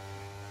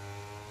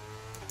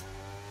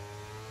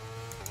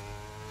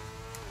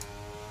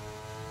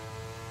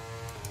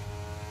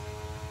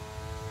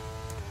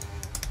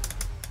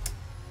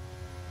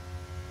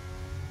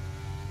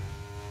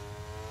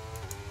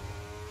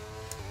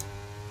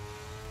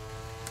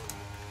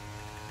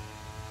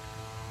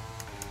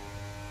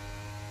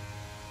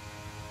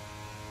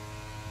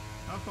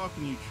 How far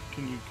can you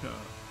cut?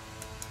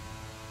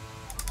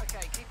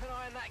 Okay, keep an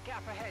eye on that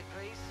gap ahead,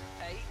 please.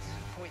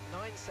 8.9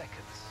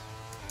 seconds.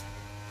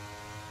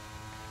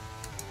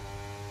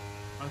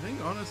 I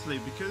think honestly,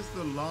 because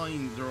the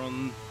lines are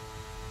on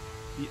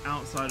the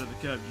outside of the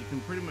curb, you can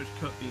pretty much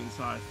cut the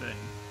entire thing.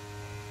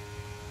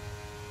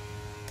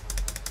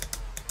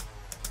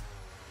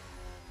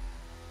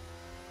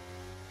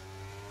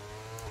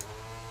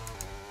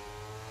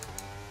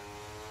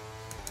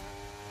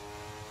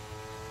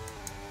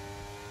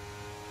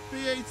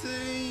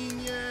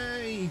 P18,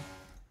 yay!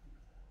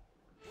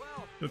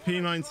 But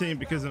P19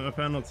 because of the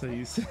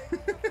penalties. Here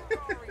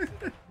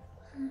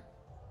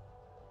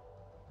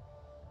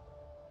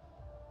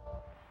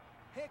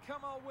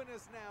come our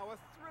winners now, a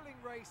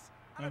thrilling race.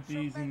 I've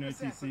been using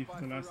OTC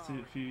for the last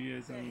few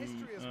years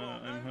and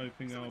I'm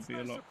hoping I'll be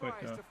a lot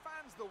quicker.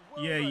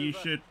 Yeah, you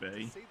should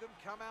be.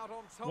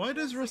 Why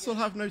does Russell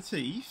have no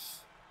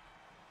teeth?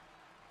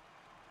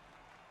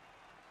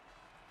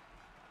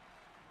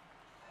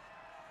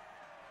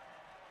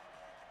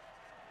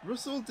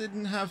 Russell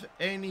didn't have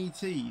any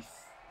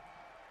teeth.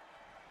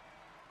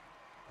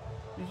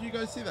 Did you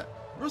guys see that?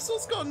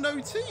 Russell's got no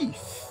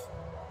teeth.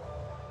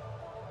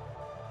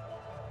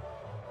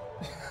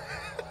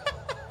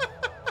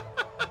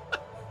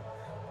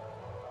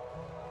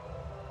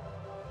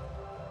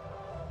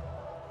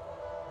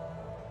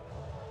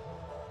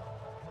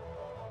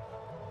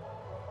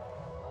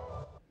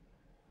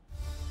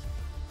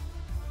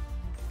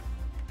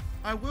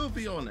 I will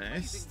be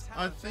honest,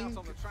 I think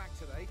on the track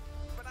today.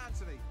 But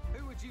Anthony,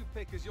 who would you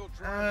pick as your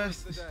driver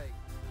of the day?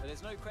 But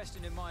there's no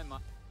question in my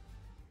mind.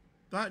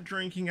 that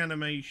drinking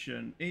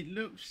animation, it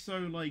looked so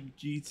like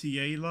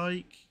GTA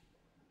like,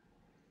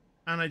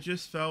 and I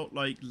just felt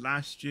like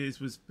last year's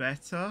was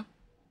better.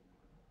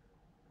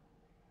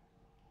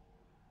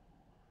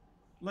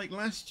 Like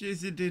last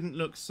year's it didn't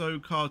look so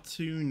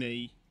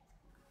cartoony.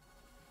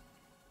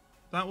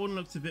 That one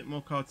looked a bit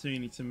more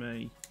cartoony to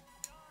me.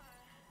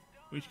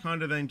 Which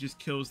kind of then just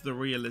kills the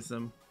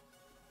realism.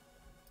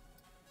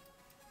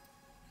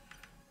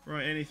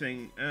 Right,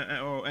 anything.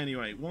 Or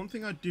anyway, one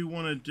thing I do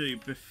want to do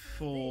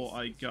before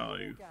I go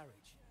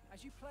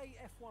As you play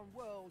F1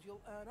 World,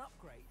 you'll earn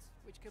upgrades,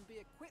 which can be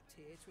equipped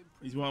here to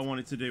improve. is what I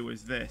wanted to do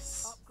was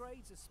this.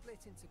 Upgrades are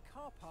split into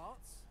car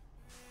parts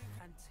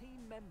and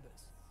team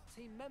members.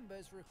 Team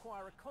members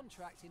require a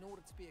contract in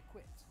order to be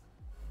equipped.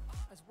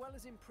 As well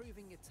as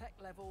improving your tech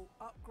level,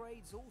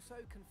 upgrades also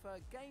confer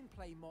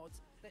gameplay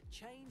mods that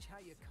change how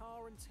your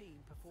car and team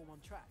perform on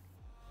track.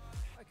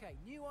 Okay,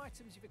 new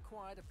items you've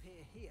acquired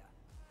appear here.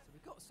 So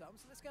we've got some,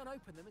 so let's go and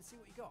open them and see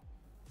what you got.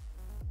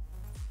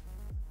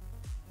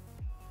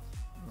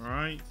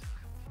 Alright.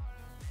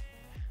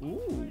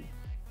 Ooh.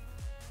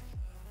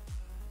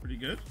 Pretty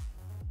good.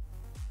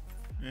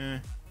 Yeah.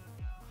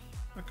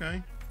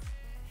 Okay.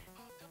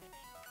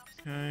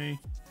 Okay.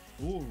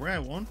 Ooh,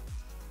 rare one.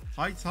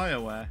 High tire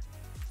wear.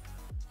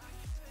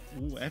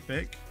 Ooh,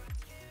 epic.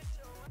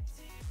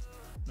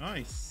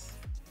 Nice.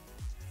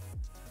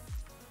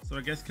 So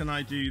I guess can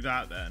I do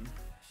that then?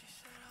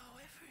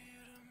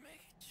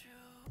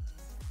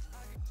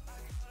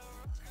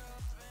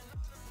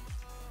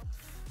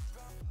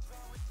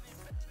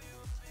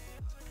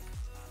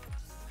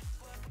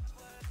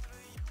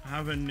 I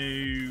have a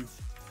new...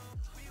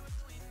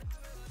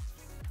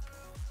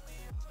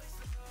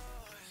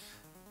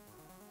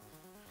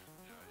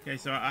 Okay,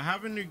 so I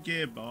have a new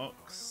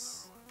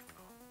gearbox.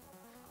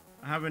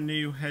 I have a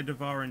new head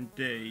of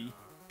R&D.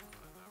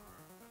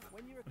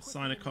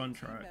 Sign a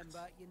contract.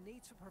 Member, you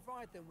need to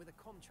provide them with a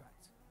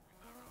contract.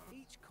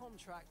 Each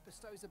contract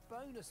bestows a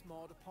bonus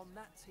mod upon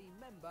that team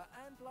member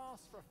and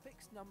lasts for a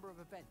fixed number of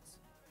events.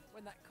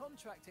 When that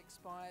contract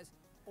expires,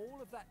 all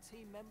of that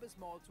team member's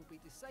mods will be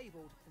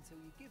disabled until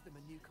you give them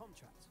a new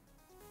contract.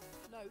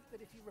 Note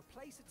that if you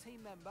replace a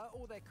team member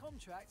or their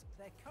contract,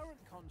 their current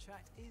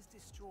contract is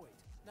destroyed,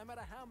 no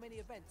matter how many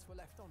events were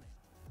left on it.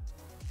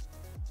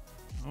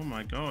 Oh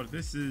my god,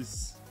 this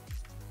is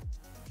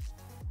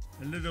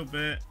a little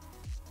bit,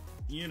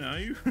 you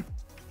know,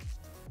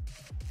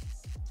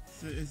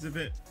 it's a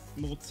bit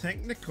more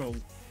technical.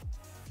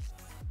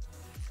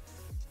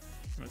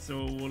 Right,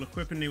 so we'll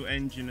equip a new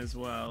engine as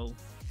well.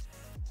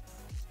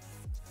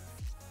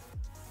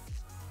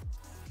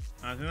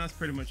 I think that's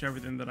pretty much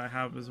everything that I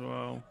have as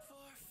well.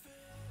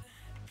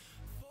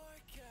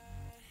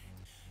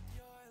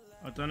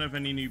 I don't have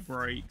any new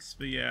brakes,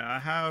 but yeah, I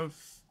have...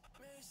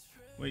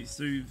 Wait,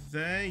 so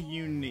they're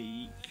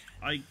unique.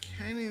 I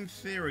can, in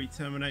theory,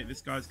 terminate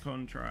this guy's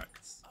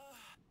contracts.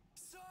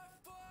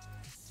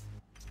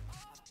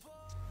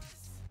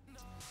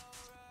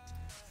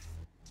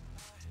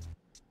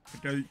 I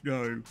don't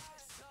know.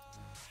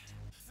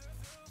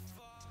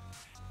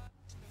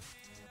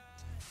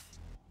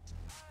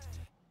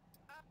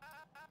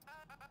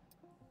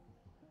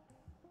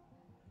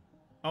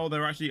 Oh,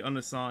 they're actually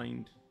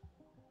unassigned.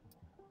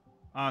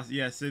 Ah,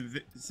 yeah, so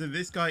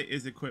this guy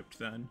is equipped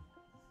then.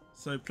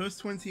 So plus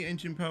 20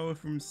 engine power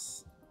for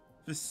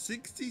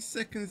 60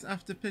 seconds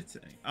after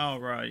pitting. Oh,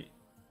 right.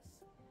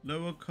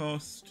 Lower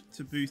cost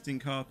to boosting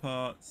car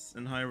parts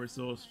and higher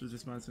resource for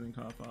dismantling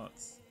car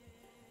parts.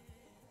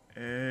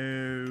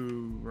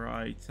 Oh,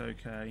 right,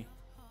 okay.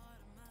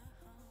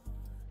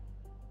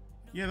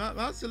 Yeah,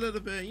 that's a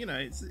little bit, you know,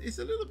 it's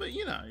a little bit,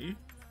 you know,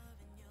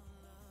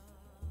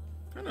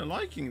 kind of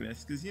liking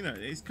this, because, you know,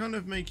 it's kind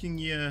of making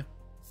you,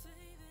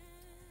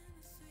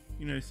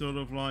 you know, sort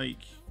of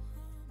like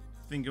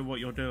think of what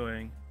you're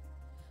doing.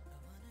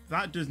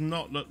 That does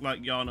not look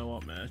like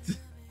Jarno Ahmed.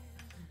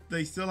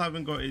 They still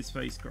haven't got his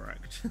face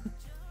correct.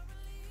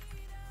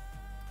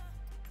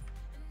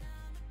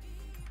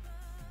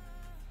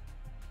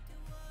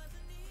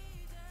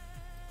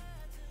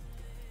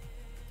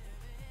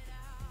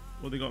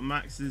 Well, they got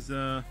Max's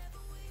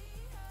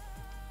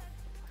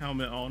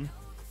helmet on.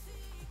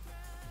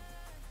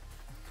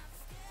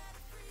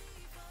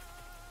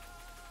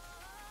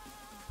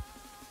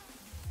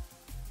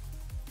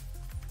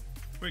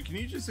 Wait, can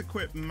you just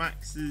equip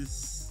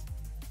Max's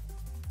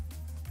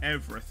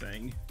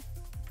everything?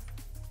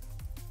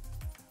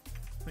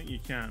 I think you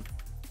can.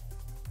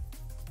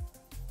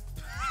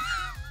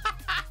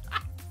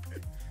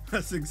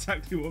 That's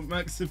exactly what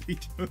Max would be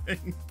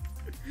doing.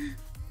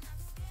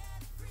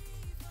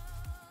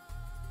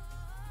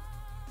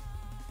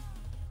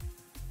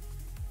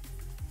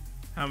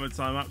 Hammer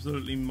time,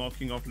 absolutely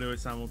mocking off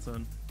Lewis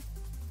Hamilton.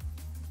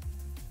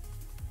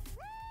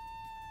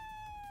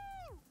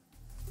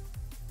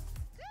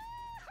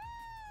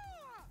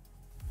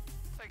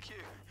 Thank you.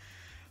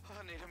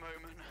 I need a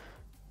moment.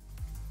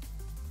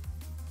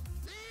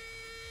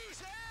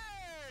 Easy!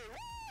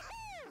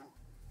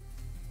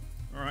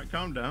 Woohoo! Alright,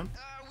 calm down.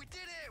 We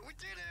did it! We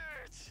did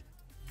it!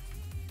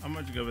 I'm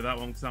going to go with that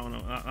one because that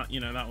one, you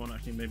know, that one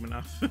actually made me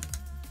laugh.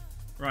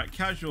 Right,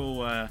 casual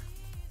wear.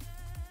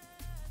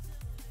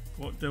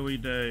 What do we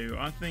do?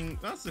 I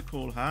think that's a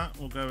cool hat.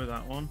 We'll go with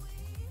that one.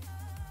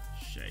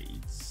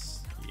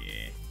 Shades.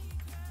 Yeah.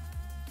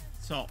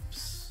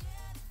 Tops.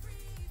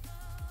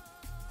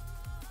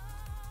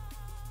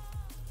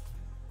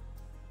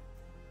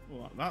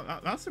 Well,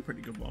 that's a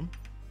pretty good one.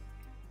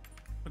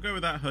 I'll go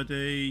with that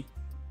hoodie.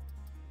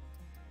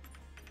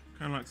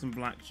 Kind of like some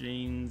black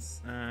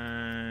jeans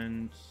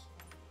and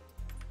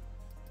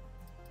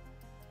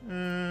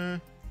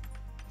kind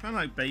of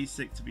like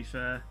basic, to be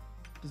fair.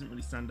 Doesn't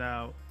really stand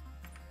out.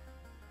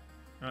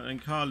 Right, then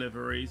car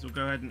liveries. We'll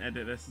go ahead and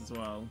edit this as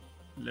well.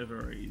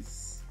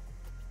 Liveries.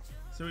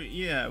 So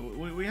yeah,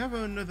 we have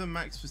another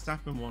Max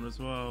Verstappen one as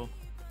well.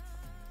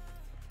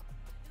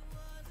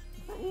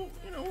 You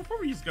know, we'll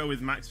probably just go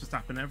with Max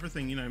Verstappen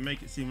everything. You know,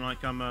 make it seem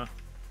like I'm a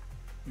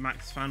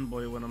Max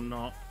fanboy when I'm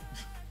not.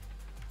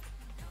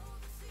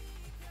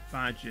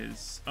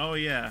 Badges. Oh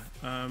yeah.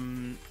 I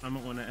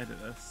might want to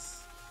edit this.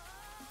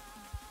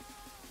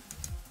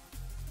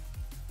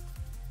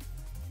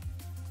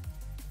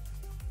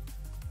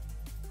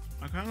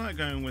 I kind of like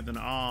going with an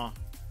R.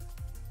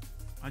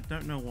 I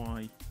don't know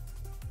why.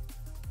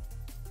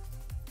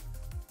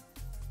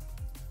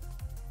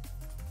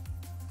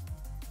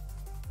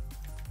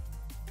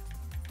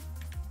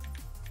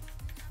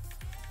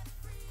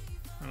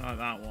 I like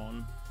that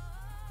one.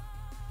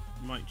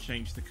 Might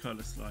change the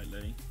colour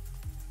slightly.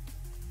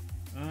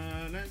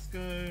 Let's go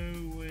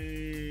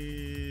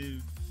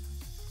with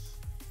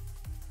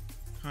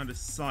kind of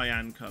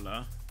cyan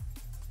colour.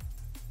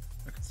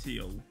 Like a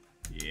teal.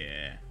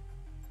 Yeah.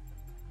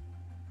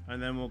 And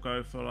then we'll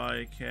go for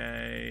like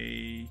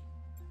a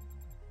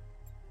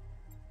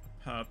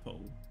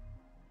purple.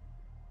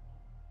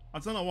 I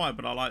don't know why,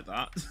 but I like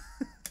that.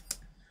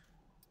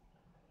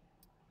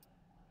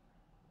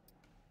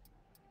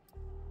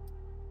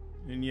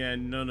 And yeah,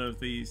 none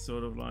of these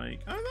sort of like...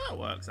 Oh, that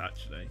works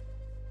actually.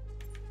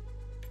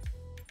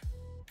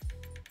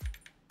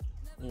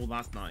 Oh,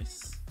 that's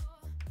nice.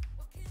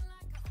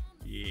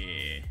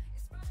 Yeah.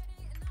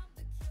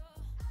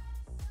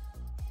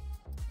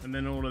 And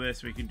then all of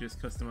this we can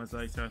just customize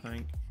later, I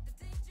think.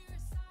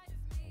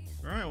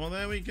 Right, well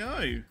there we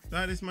go.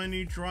 That is my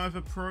new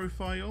driver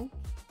profile.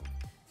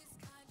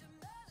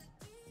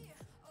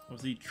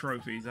 Obviously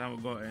trophies, I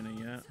haven't got any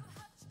yet.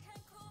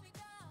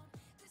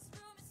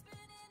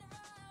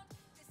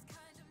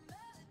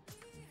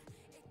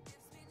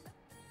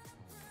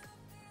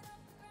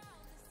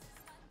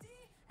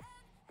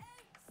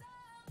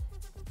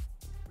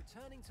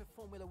 Returning to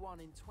Formula One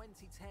in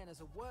 2010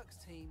 as a works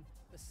team,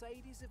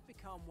 Mercedes have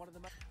become one of the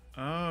most...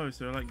 Oh,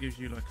 so it like gives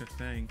you like a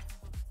thing.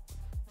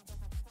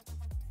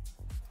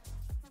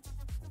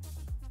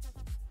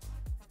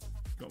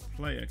 Got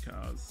player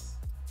cars.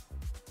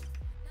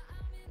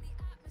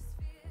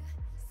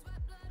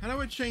 How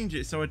do I change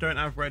it so I don't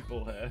have Red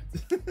Bull here?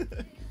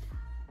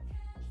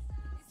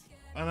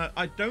 And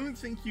I don't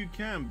think you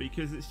can,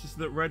 because it's just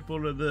that Red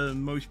Bull are the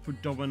most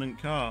predominant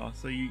car,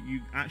 so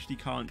you actually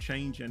can't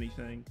change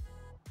anything.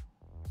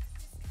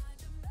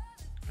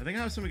 I think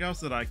I have something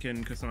else that I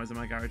can customize in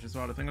my garage as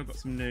well. I think I've got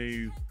some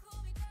new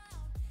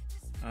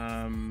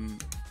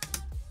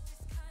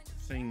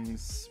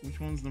things. Which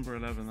one's number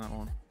 11? That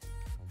one.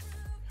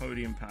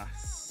 Podium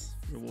pass.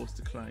 Rewards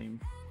to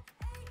claim.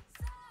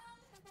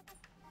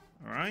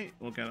 Alright,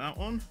 we'll get that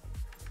one.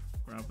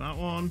 Grab that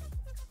one.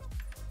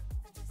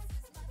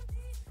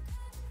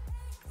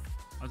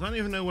 I don't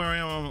even know where I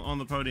am on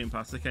the podium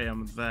pass. Okay,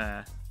 I'm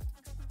there.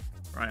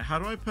 Right, how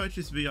do I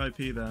purchase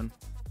VIP then?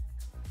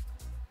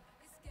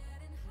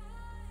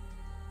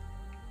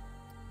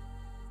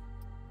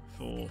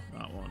 For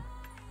that one.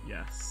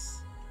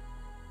 Yes.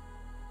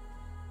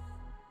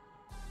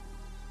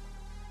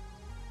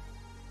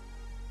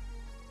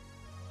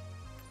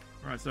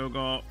 Right, so we've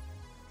got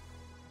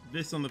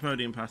this on the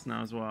podium pass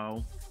now as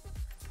well.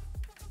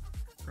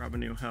 Grab a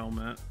new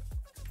helmet.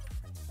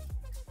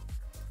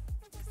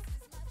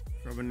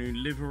 Grab a new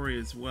livery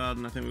as well,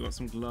 and I think we've got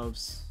some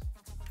gloves.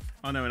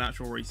 Oh no, an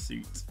actual race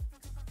suit.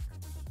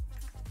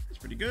 It's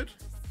pretty good.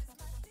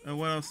 And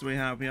what else do we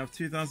have? We have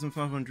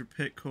 2,500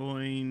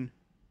 Bitcoin.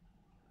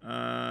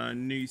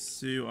 New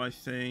suit, I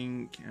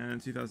think,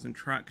 and 2,000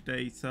 track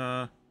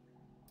data.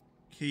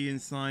 Key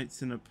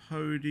insights and a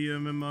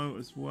podium emote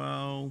as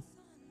well.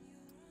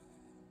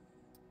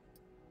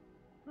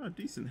 Oh,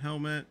 decent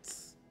helmet.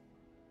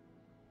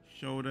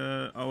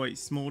 Shoulder, oh wait,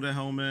 Smolder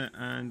helmet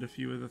and a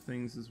few other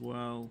things as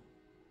well.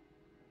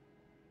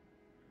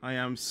 I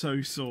am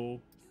so sore.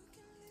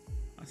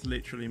 That's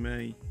literally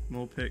me.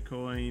 More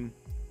Bitcoin.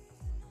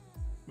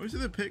 Most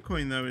of the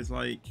Bitcoin though is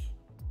like,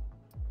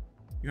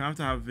 you have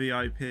to have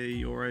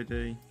VIP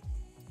already.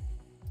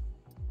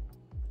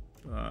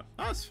 But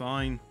that's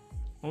fine.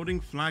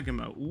 Holding flag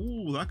emote.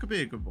 Ooh, that could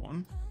be a good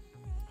one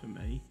for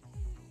me.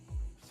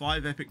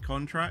 5 epic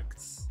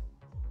contracts.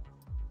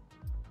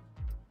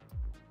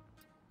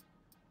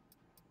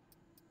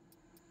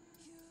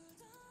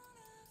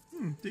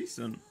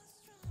 Decent.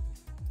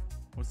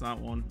 What's that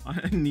one?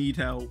 I need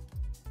help.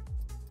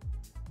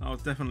 That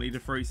was definitely the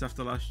freeze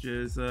after last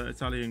year's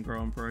Italian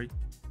Grand Prix.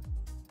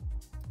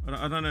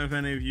 I don't know if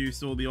any of you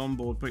saw the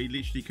onboard, but he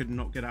literally could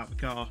not get out the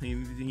car. He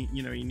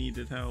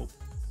needed help.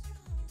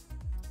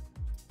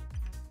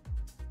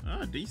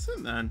 Ah,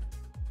 decent then.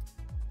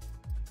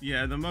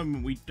 Yeah, at the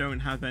moment we don't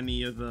have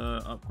any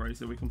other upgrades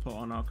that we can put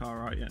on our car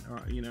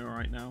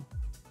right now.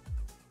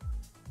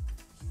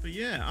 But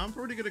yeah, I'm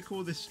probably gonna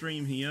call this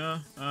stream here.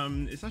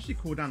 It's actually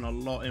cooled down a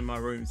lot in my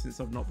room since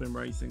I've not been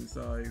racing,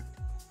 so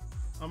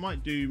I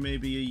might do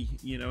maybe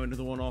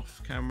another one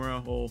off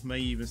camera, or may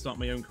even start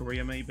my own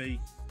career maybe.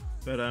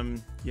 But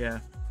yeah,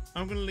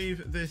 I'm gonna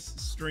leave this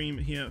stream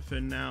here for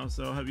now.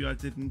 So I hope you guys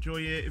did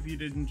enjoy it. If you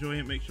did enjoy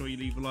it, make sure you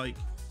leave a like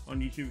on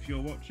YouTube if you're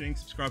watching.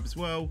 Subscribe as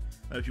well.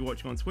 If you're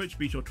watching on Twitch,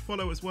 be sure to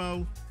follow as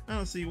well. And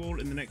I'll see you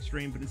all in the next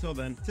stream. But until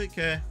then, take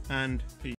care and peace.